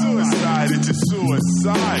 Suicide into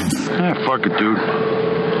suicide. Fuck it, dude.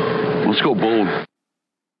 Let's go bold.